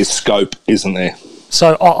 There's scope, isn't there?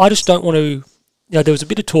 So I just don't want to... there was a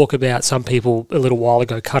bit of talk about some people a little while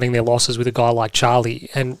ago cutting their losses with a guy like Charlie,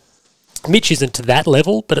 and Mitch isn't to that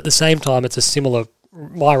level, but at the same time it's a similar...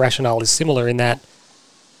 My rationale is similar in that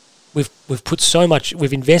we've put so much...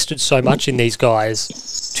 We've invested so much in these guys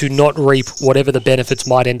to not reap whatever the benefits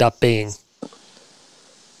might end up being.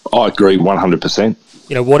 I agree 100%.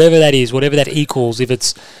 Whatever that is, whatever that equals, if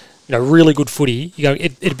it's really good footy,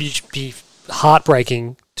 it'd be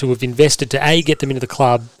heartbreaking to have invested to A, get them into the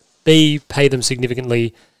club, B, pay them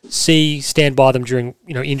significantly, C, stand by them during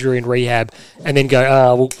injury and rehab, and then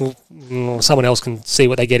go, someone else can see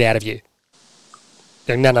what they get out of you.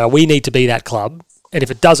 No, we need to be that club, and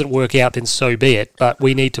if it doesn't work out, then so be it. But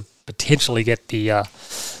we need to potentially get the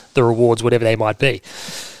rewards, whatever they might be.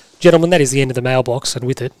 Gentlemen, that is the end of the mailbox, and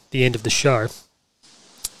with it, the end of the show.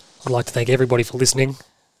 I'd like to thank everybody for listening.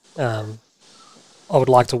 I would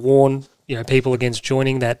like to warn people against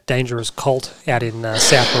joining that dangerous cult out in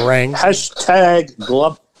South Morang. Hashtag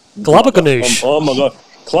Glubberganoosh. Oh my God,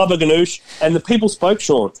 Glubberganoosh. And the people spoke,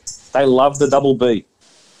 Sean. They love the double B.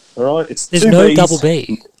 All right, there's no B's. Double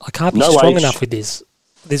B. I can't be strong enough with this.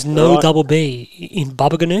 There's no double B in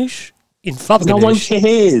Bubbaganoosh, in Fubbaganoosh. No one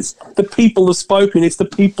cares. The people have spoken. It's the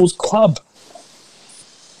people's club.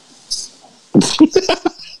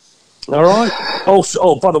 All right.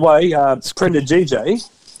 Oh, by the way, Prender DJ,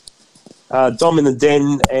 Dom in the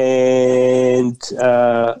Den, and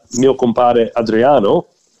mio compadre Adriano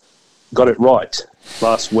got it right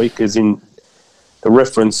last week, as in the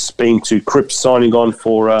reference being to Cripps signing on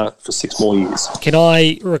for 6 more years. Can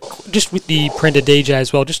I, just with the Prender DJ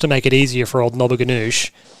as well, just to make it easier for old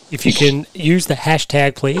Nobbaganoosh, if you can use the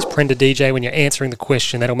hashtag, please, Prender DJ, when you're answering the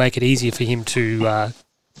question, that'll make it easier for him to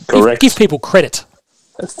give people credit.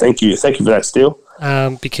 Thank you. Thank you for that, Steele.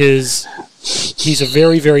 Because he's a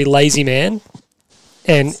very, very lazy man,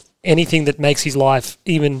 and anything that makes his life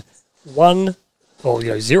even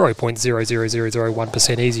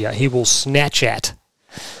 0.00001% easier, he will snatch at.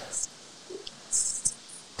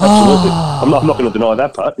 Absolutely. I'm not going to deny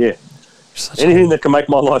that part, yeah. Anything that can make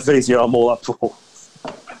my life easier, I'm all up for.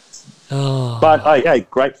 But, hey,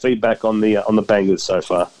 great feedback on the bangers so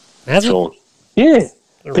far. Has Sean. It?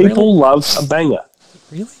 Yeah. People love a banger.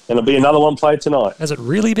 Really? And there'll be another one played tonight. Has it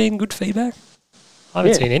really been good feedback? I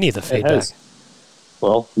haven't seen any of the feedback.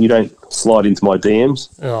 Well, you don't slide into my DMs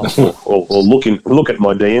or look at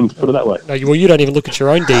my DMs, put it that way. No, you don't even look at your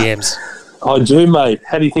own DMs. I do, mate.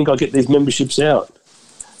 How do you think I get these memberships out?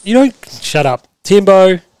 You don't... Shut up.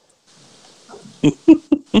 Timbo.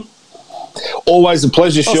 Always a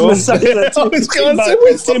pleasure, Sean. It's not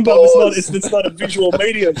a visual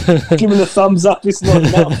medium. Giving the thumbs up, it's not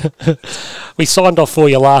enough. We signed off for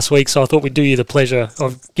you last week, so I thought we'd do you the pleasure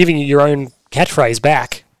of giving you your own catchphrase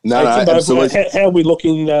back. No, absolutely. How are we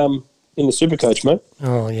looking in the Supercoach, mate?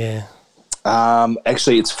 Oh, yeah.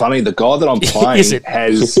 Actually, it's funny. The guy that I'm playing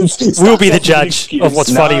will be the judge of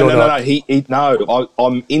what's funny or not. No,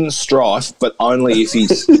 I'm in strife, but only if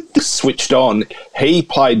he's switched on. He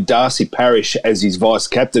played Darcy Parish as his vice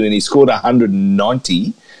captain, and he scored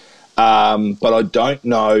 190. But I don't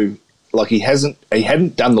know. Like he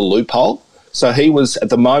hadn't done the loophole, so he was at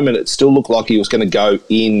the moment. It still looked like he was going to go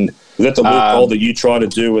in. Is that the loophole that you try to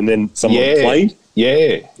do, and then someone played?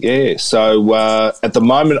 Yeah. So at the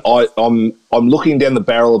moment, I'm looking down the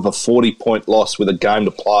barrel of a 40-point loss with a game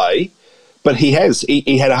to play. But he had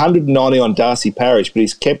 190 on Darcy Parish, but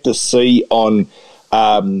he's kept a C on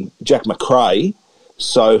Jack McRae.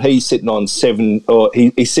 So he's sitting on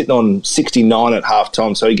he's sitting on 69 at half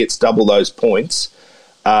time. So he gets double those points.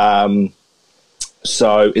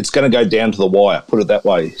 So it's going to go down to the wire. Put it that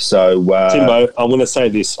way. So Timbo, I'm going to say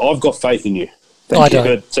this: I've got faith in you. Thank you.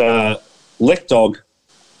 But Leckdog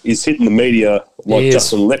is hitting the media like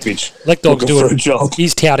Justin Leppich. Leckdog's doing a job.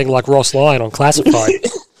 He's touting like Ross Lyon on Classified.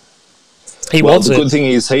 The good thing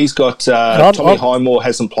is he's got Tommy Highmore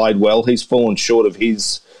hasn't played well. He's fallen short of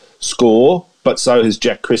his score, but so has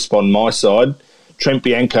Jack Crisp on my side. Trent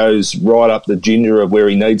Bianco's right up the ginger of where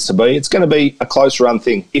he needs to be. It's going to be a close run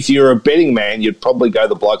thing. If you're a betting man, you'd probably go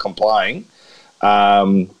the bloke I'm playing,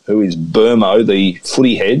 who is Burmo, the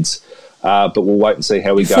footy heads. But we'll wait and see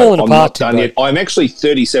how we go. I'm not done yet. I'm actually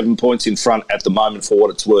 37 points in front at the moment for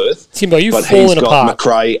what it's worth. Timbo, you've fallen apart. But he's got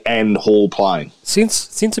McRae and Hall playing.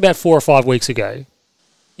 Since about 4 or 5 weeks ago,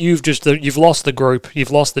 you've lost the group,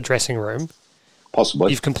 you've lost the dressing room.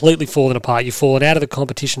 Possibly. You've completely fallen apart. You've fallen out of the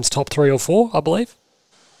competition's top 3 or 4, I believe.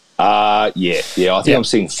 I think I'm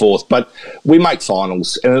seeing 4th. But we make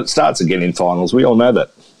finals, and it starts again in finals. We all know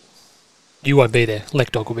that. You won't be there.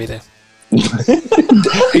 Leckdog will be there.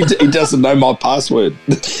 He doesn't know my password.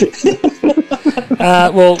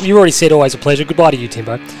 Well, you already said always a pleasure. Goodbye to you,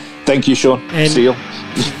 Timbo. Thank you, Sean. And Steele.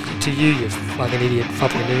 To you fucking idiot.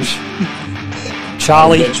 Fucking news.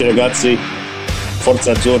 Charlie. Ragazzi.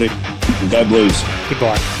 Forza Azzurri. Go Blues.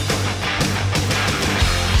 Goodbye.